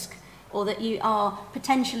risk, or that you are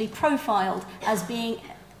potentially profiled as being,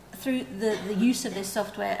 through the use of this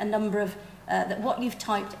software, a number of, that what you've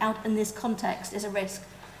typed out in this context is a risk.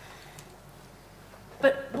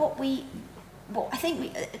 But what I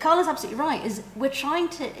think Carla's absolutely right, is we're trying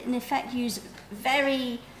to, in effect, use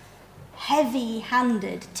very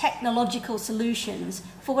heavy-handed technological solutions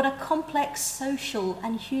for what are complex social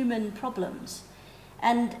and human problems.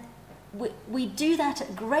 And we do that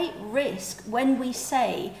at great risk when we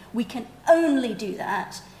say we can only do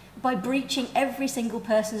that by breaching every single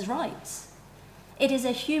person's rights. It is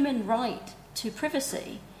a human right to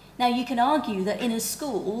privacy. Now, you can argue that in a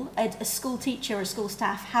school teacher or a school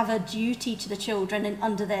staff have a duty to the children and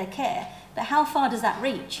under their care, but how far does that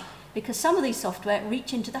reach? Because some of these software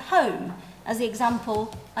reach into the home, as the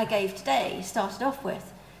example I gave today started off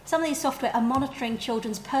with. Some of these software are monitoring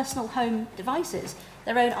children's personal home devices,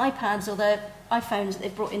 their own iPads or their iPhones that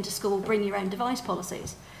they've brought into school, bring your own device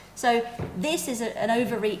policies. So this is an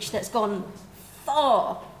overreach that's gone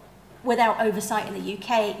far without oversight in the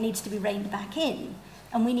UK. It needs to be reined back in.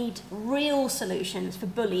 And we need real solutions for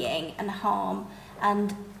bullying and harm,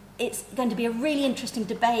 and it's going to be a really interesting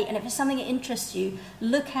debate, and if it's something that interests you,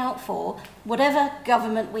 look out for whatever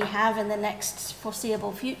government we have in the next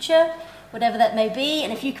foreseeable future, whatever that may be,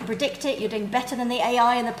 and if you can predict it, you're doing better than the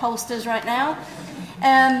AI and the pollsters right now.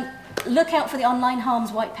 Look out for the Online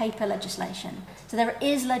Harms White Paper legislation. So there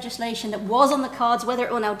is legislation that was on the cards, whether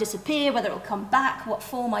it will now disappear, whether it will come back, what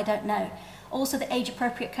form, I don't know. Also the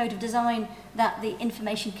age-appropriate code of design that the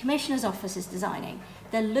Information Commissioner's Office is designing.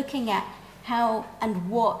 They're looking at how and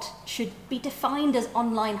what should be defined as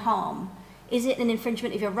online harm. Is it an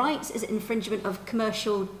infringement of your rights? Is it an infringement of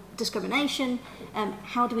commercial discrimination?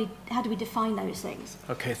 How do we define those things?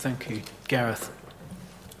 Okay, thank you. Gareth?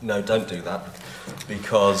 No, don't do that,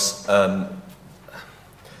 because the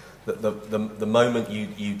moment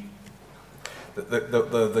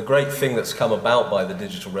the great thing that's come about by the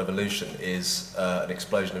digital revolution is an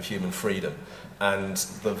explosion of human freedom. And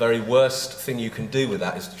the very worst thing you can do with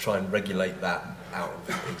that is to try and regulate that out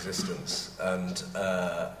of existence. And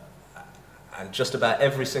just about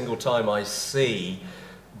every single time I see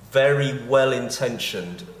very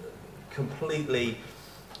well-intentioned, completely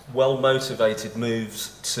well-motivated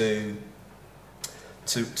moves to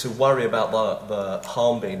worry about the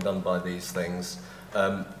harm being done by these things,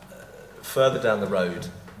 further down the road,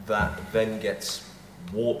 that then gets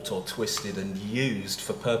warped or twisted and used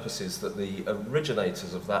for purposes that the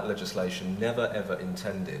originators of that legislation never ever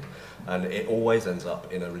intended, and it always ends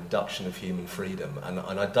up in a reduction of human freedom. And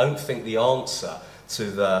I don't think the answer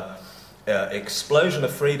to the explosion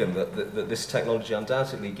of freedom that this technology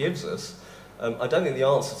undoubtedly gives us, I don't think the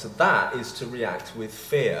answer to that is to react with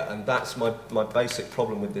fear, and that's my basic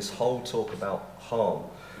problem with this whole talk about harm.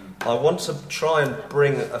 I want to try and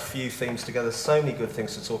bring a few themes together. So many good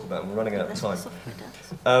things to talk about, and we're running out of time.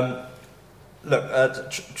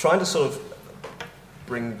 Trying to sort of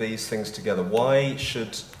bring these things together. Why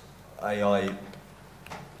should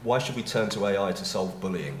we turn to AI to solve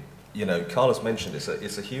bullying? You know, Carlos mentioned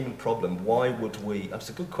it's a human problem. Why would we? That's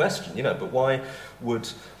a good question, you know. But why would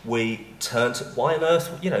we turn to? Why on earth?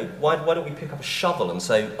 You know, why don't we pick up a shovel and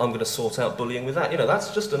say, I'm going to sort out bullying with that? You know,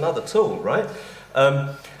 that's just another tool, right?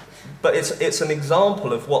 But it's an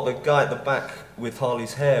example of what the guy at the back with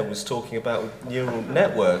Harley's hair was talking about with neural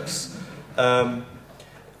networks.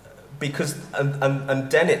 Because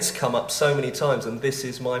Dennett's come up so many times, and this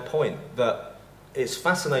is my point, that it's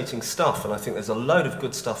fascinating stuff, and I think there's a load of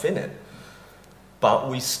good stuff in it. But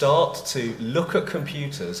we start to look at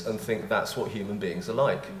computers and think that's what human beings are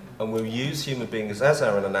like. And we'll use human beings as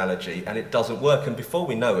our analogy, and it doesn't work. And before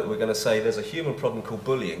we know it, we're going to say there's a human problem called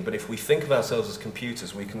bullying, but if we think of ourselves as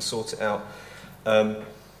computers, we can sort it out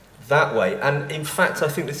that way. And in fact, I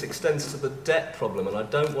think this extends to the debt problem, and I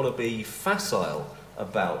don't want to be facile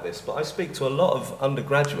about this, but I speak to a lot of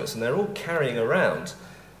undergraduates, and they're all carrying around,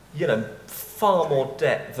 you know, far more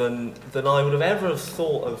debt than I would have ever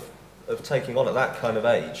thought of taking on at that kind of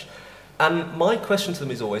age. And my question to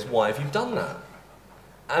them is always, why have you done that?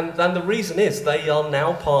 And the reason is they are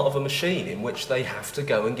now part of a machine in which they have to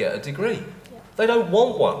go and get a degree. Yeah. They don't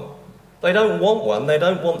want one. They don't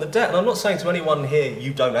want the debt. And I'm not saying to anyone here,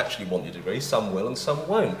 you don't actually want your degree. Some will and some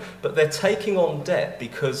won't. But they're taking on debt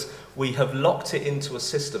because we have locked it into a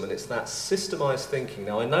system, and it's that systemised thinking.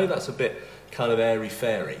 Now, I know that's a bit kind of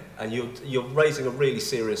airy-fairy, and you're raising a really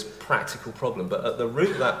serious practical problem, but at the root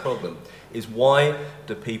of that problem is, why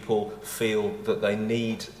do people feel that they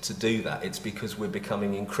need to do that? It's because we're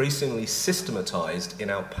becoming increasingly systematised in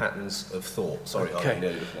our patterns of thought. Sorry,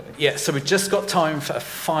 okay. Yeah, so we've just got time for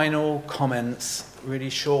final comments,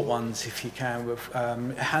 really short ones if you can. With,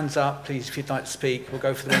 hands up, please, if you'd like to speak. We'll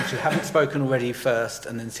go for the ones who haven't spoken already first,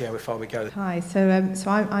 and then see how far we go. Hi, so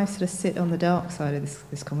I sort of sit on the dark side of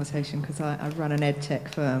this conversation, because I run an ed tech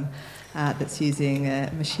firm that's using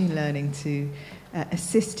machine learning to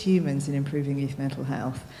assist humans in improving youth mental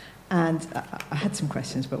health. And I had some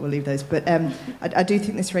questions, but we'll leave those. But I do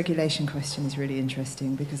think this regulation question is really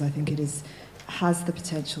interesting, because I think it has the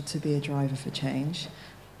potential to be a driver for change.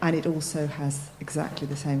 And it also has exactly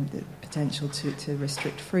the same potential to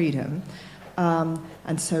restrict freedom.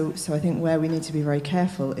 And so I think where we need to be very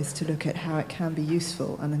careful is to look at how it can be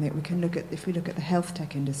useful. And I think we can if we look at the health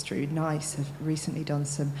tech industry, NICE have recently done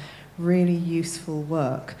some really useful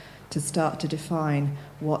work to start to define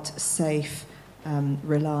what safe,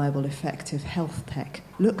 reliable, effective health tech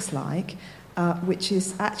looks like, which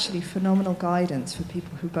is actually phenomenal guidance for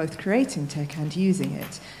people who are both creating tech and using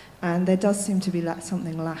it. And there does seem to be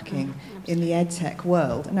something lacking in the edtech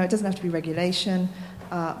world. Now, it doesn't have to be regulation,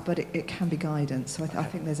 but it can be guidance. So I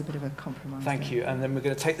think there's a bit of a compromise. Thank you. And then we're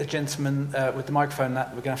going to take the gentleman with the microphone. We're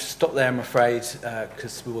going to have to stop there, I'm afraid,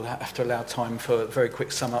 because we will have to allow time for very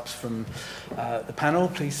quick sum-ups from the panel.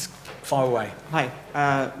 Please fire away. Hi.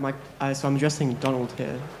 So I'm addressing Donald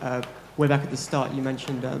here. Way back at the start, you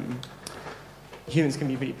mentioned humans can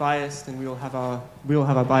be really biased, and we all have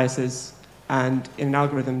our biases. And in an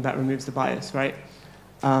algorithm, that removes the bias, right?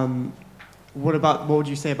 What would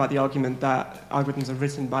you say about the argument that algorithms are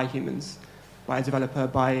written by humans, by a developer,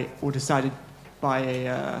 or decided by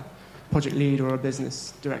a project lead or a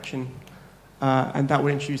business direction, and that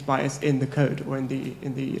would introduce bias in the code or in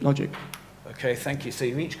the logic? Okay, thank you. So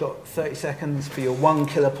you've each got 30 seconds for your one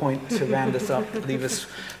killer point to round us up, leave us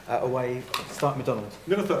away. Start with Donald. I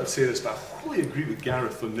never thought I'd say this, but I wholly agree with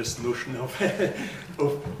Gareth on this notion of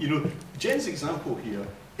Jen's example here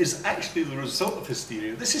is actually the result of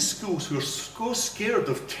hysteria. This is schools who are so scared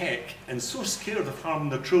of tech and so scared of harming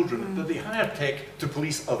their children that they hire tech to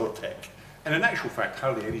police other tech. And in actual fact,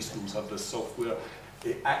 hardly any schools have this software.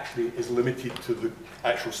 It actually is limited to the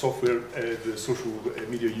actual software, the social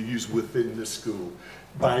media you use within the school,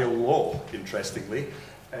 by law, interestingly.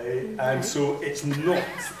 And so it's not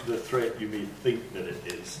the threat you may think that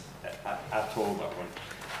it is at all, that one.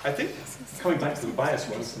 I think, coming back to the bias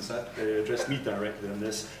one, since that addressed me directly on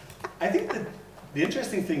this, I think that The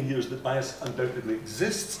interesting thing here is that bias undoubtedly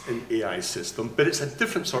exists in AI system, but it's a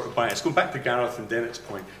different sort of bias. Going back to Gareth and Dennett's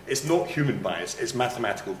point, it's not human bias, it's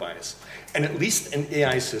mathematical bias. And at least in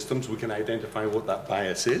AI systems, we can identify what that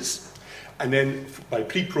bias is. And then by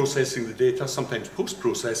pre-processing the data, sometimes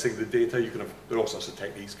post-processing the data, there are all sorts of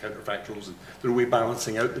techniques, counterfactuals, and there are ways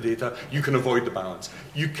balancing out the data. You can avoid the balance.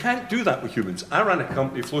 You can't do that with humans. I ran a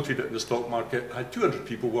company, floated it in the stock market, had 200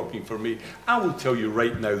 people working for me. I will tell you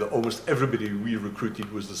right now that almost everybody we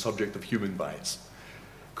recruited was the subject of human bias.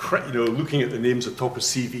 Looking at the names atop of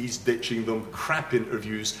CVs, ditching them, crap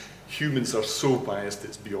interviews. Humans are so biased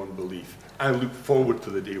it's beyond belief. I look forward to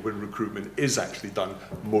the day when recruitment is actually done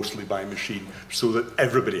mostly by machine, so that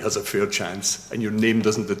everybody has a fair chance, and your name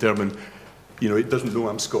doesn't determine, it doesn't know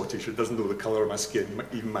I'm Scottish, it doesn't know the colour of my skin,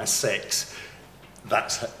 even my sex.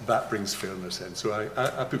 That brings fairness in. So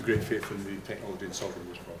I put great faith in the technology in solving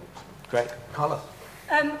those problems. Great. Carla?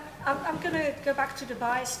 I'm going to go back to the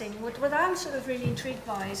bias thing. What I'm sort of really intrigued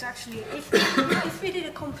by is actually if we did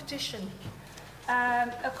a competition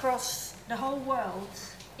across the whole world,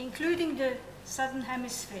 including the Southern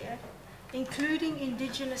Hemisphere, including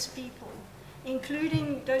indigenous people,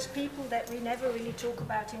 including those people that we never really talk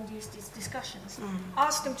about in these discussions,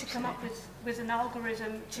 ask them to come up with an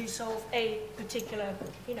algorithm to solve a particular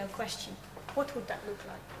question. What would that look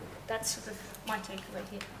like? That's sort of my takeaway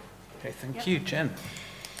here. Okay, thank you. Jen?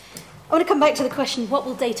 I want to come back to the question, what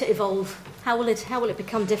will data evolve? How will it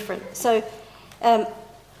become different? So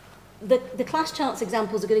the class charts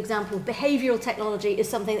example is a good example. Behavioural technology is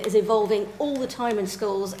something that is evolving all the time in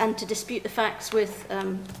schools, and to dispute the facts with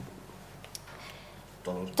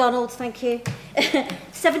Donald, thank you.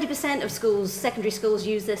 70% of schools, secondary schools,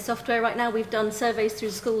 use this software right now. We've done surveys through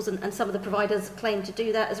schools, and some of the providers claim to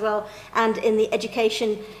do that as well. And in the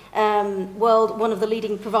education world, one of the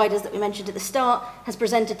leading providers that we mentioned at the start has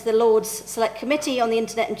presented to the Lords Select Committee on the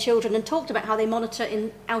Internet and Children and talked about how they monitor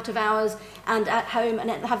in out of hours and at home and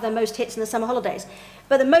have their most hits in the summer holidays.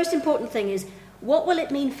 But the most important thing is, what will it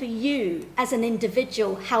mean for you as an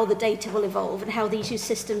individual, how the data will evolve and how these new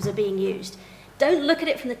systems are being used? Don't look at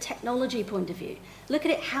it from the technology point of view. Look at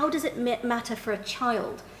it, how does it matter for a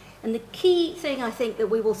child? And the key thing I think that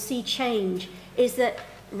we will see change is that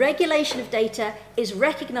regulation of data is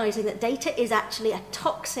recognizing that data is actually a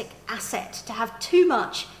toxic asset. To have too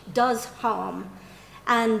much does harm.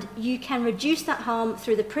 And you can reduce that harm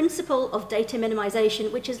through the principle of data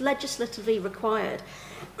minimization, which is legislatively required.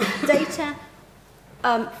 Data,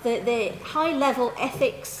 the high-level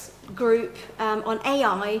ethics group on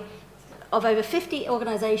AI of over 50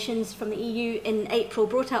 organisations from the EU in April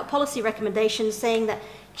brought out policy recommendations saying that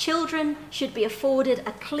children should be afforded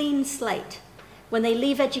a clean slate. When they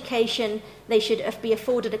leave education, they should be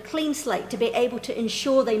afforded a clean slate to be able to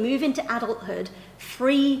ensure they move into adulthood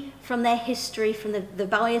free from their history, from the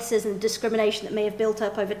biases and discrimination that may have built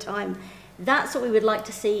up over time. That's what we would like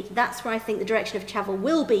to see. That's where I think the direction of travel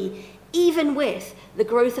will be, even with the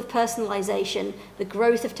growth of personalisation, the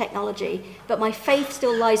growth of technology. But my faith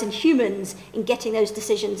still lies in humans in getting those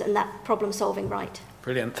decisions and that problem solving right.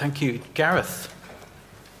 Brilliant, thank you. Gareth?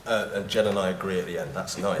 And Jen and I agree at the end.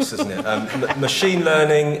 That's nice, isn't it? Machine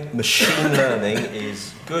learning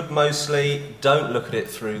is good mostly. Don't look at it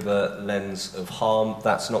through the lens of harm.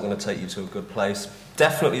 That's not going to take you to a good place.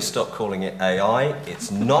 Definitely stop calling it AI.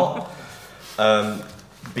 It's not.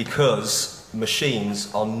 Because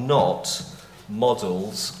machines are not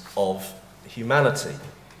models of humanity.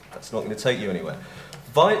 That's not going to take you anywhere.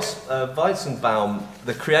 Weizenbaum,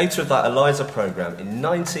 the creator of that ELIZA program, in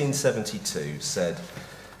 1972 said,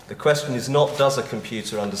 "The question is not does a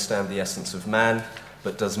computer understand the essence of man,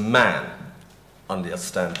 but does man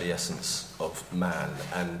understand the essence of man?"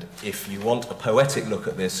 And if you want a poetic look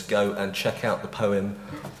at this, go and check out the poem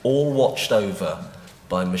All Watched Over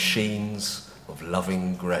by Machines of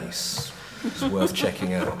Loving Grace. It's worth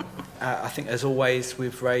checking out. I think, as always,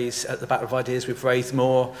 we've raised, at the Battle of Ideas, we've raised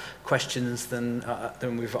more questions than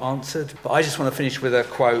we've answered. But I just want to finish with a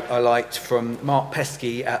quote I liked from Mark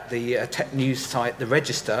Pesky at the tech news site The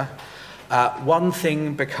Register. One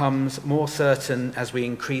thing becomes more certain as we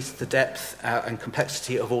increase the depth and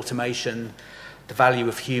complexity of automation, the value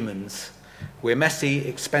of humans. We're messy,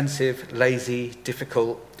 expensive, lazy,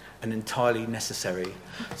 difficult, and entirely necessary.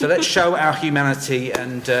 So let's show our humanity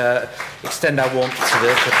and extend our warmth to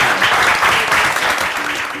the panel.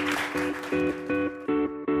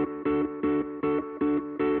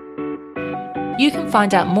 You can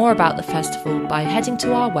find out more about the festival by heading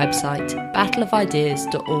to our website,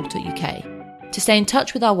 battleofideas.org.uk. To stay in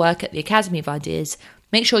touch with our work at the Academy of Ideas,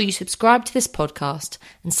 make sure you subscribe to this podcast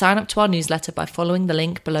and sign up to our newsletter by following the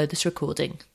link below this recording.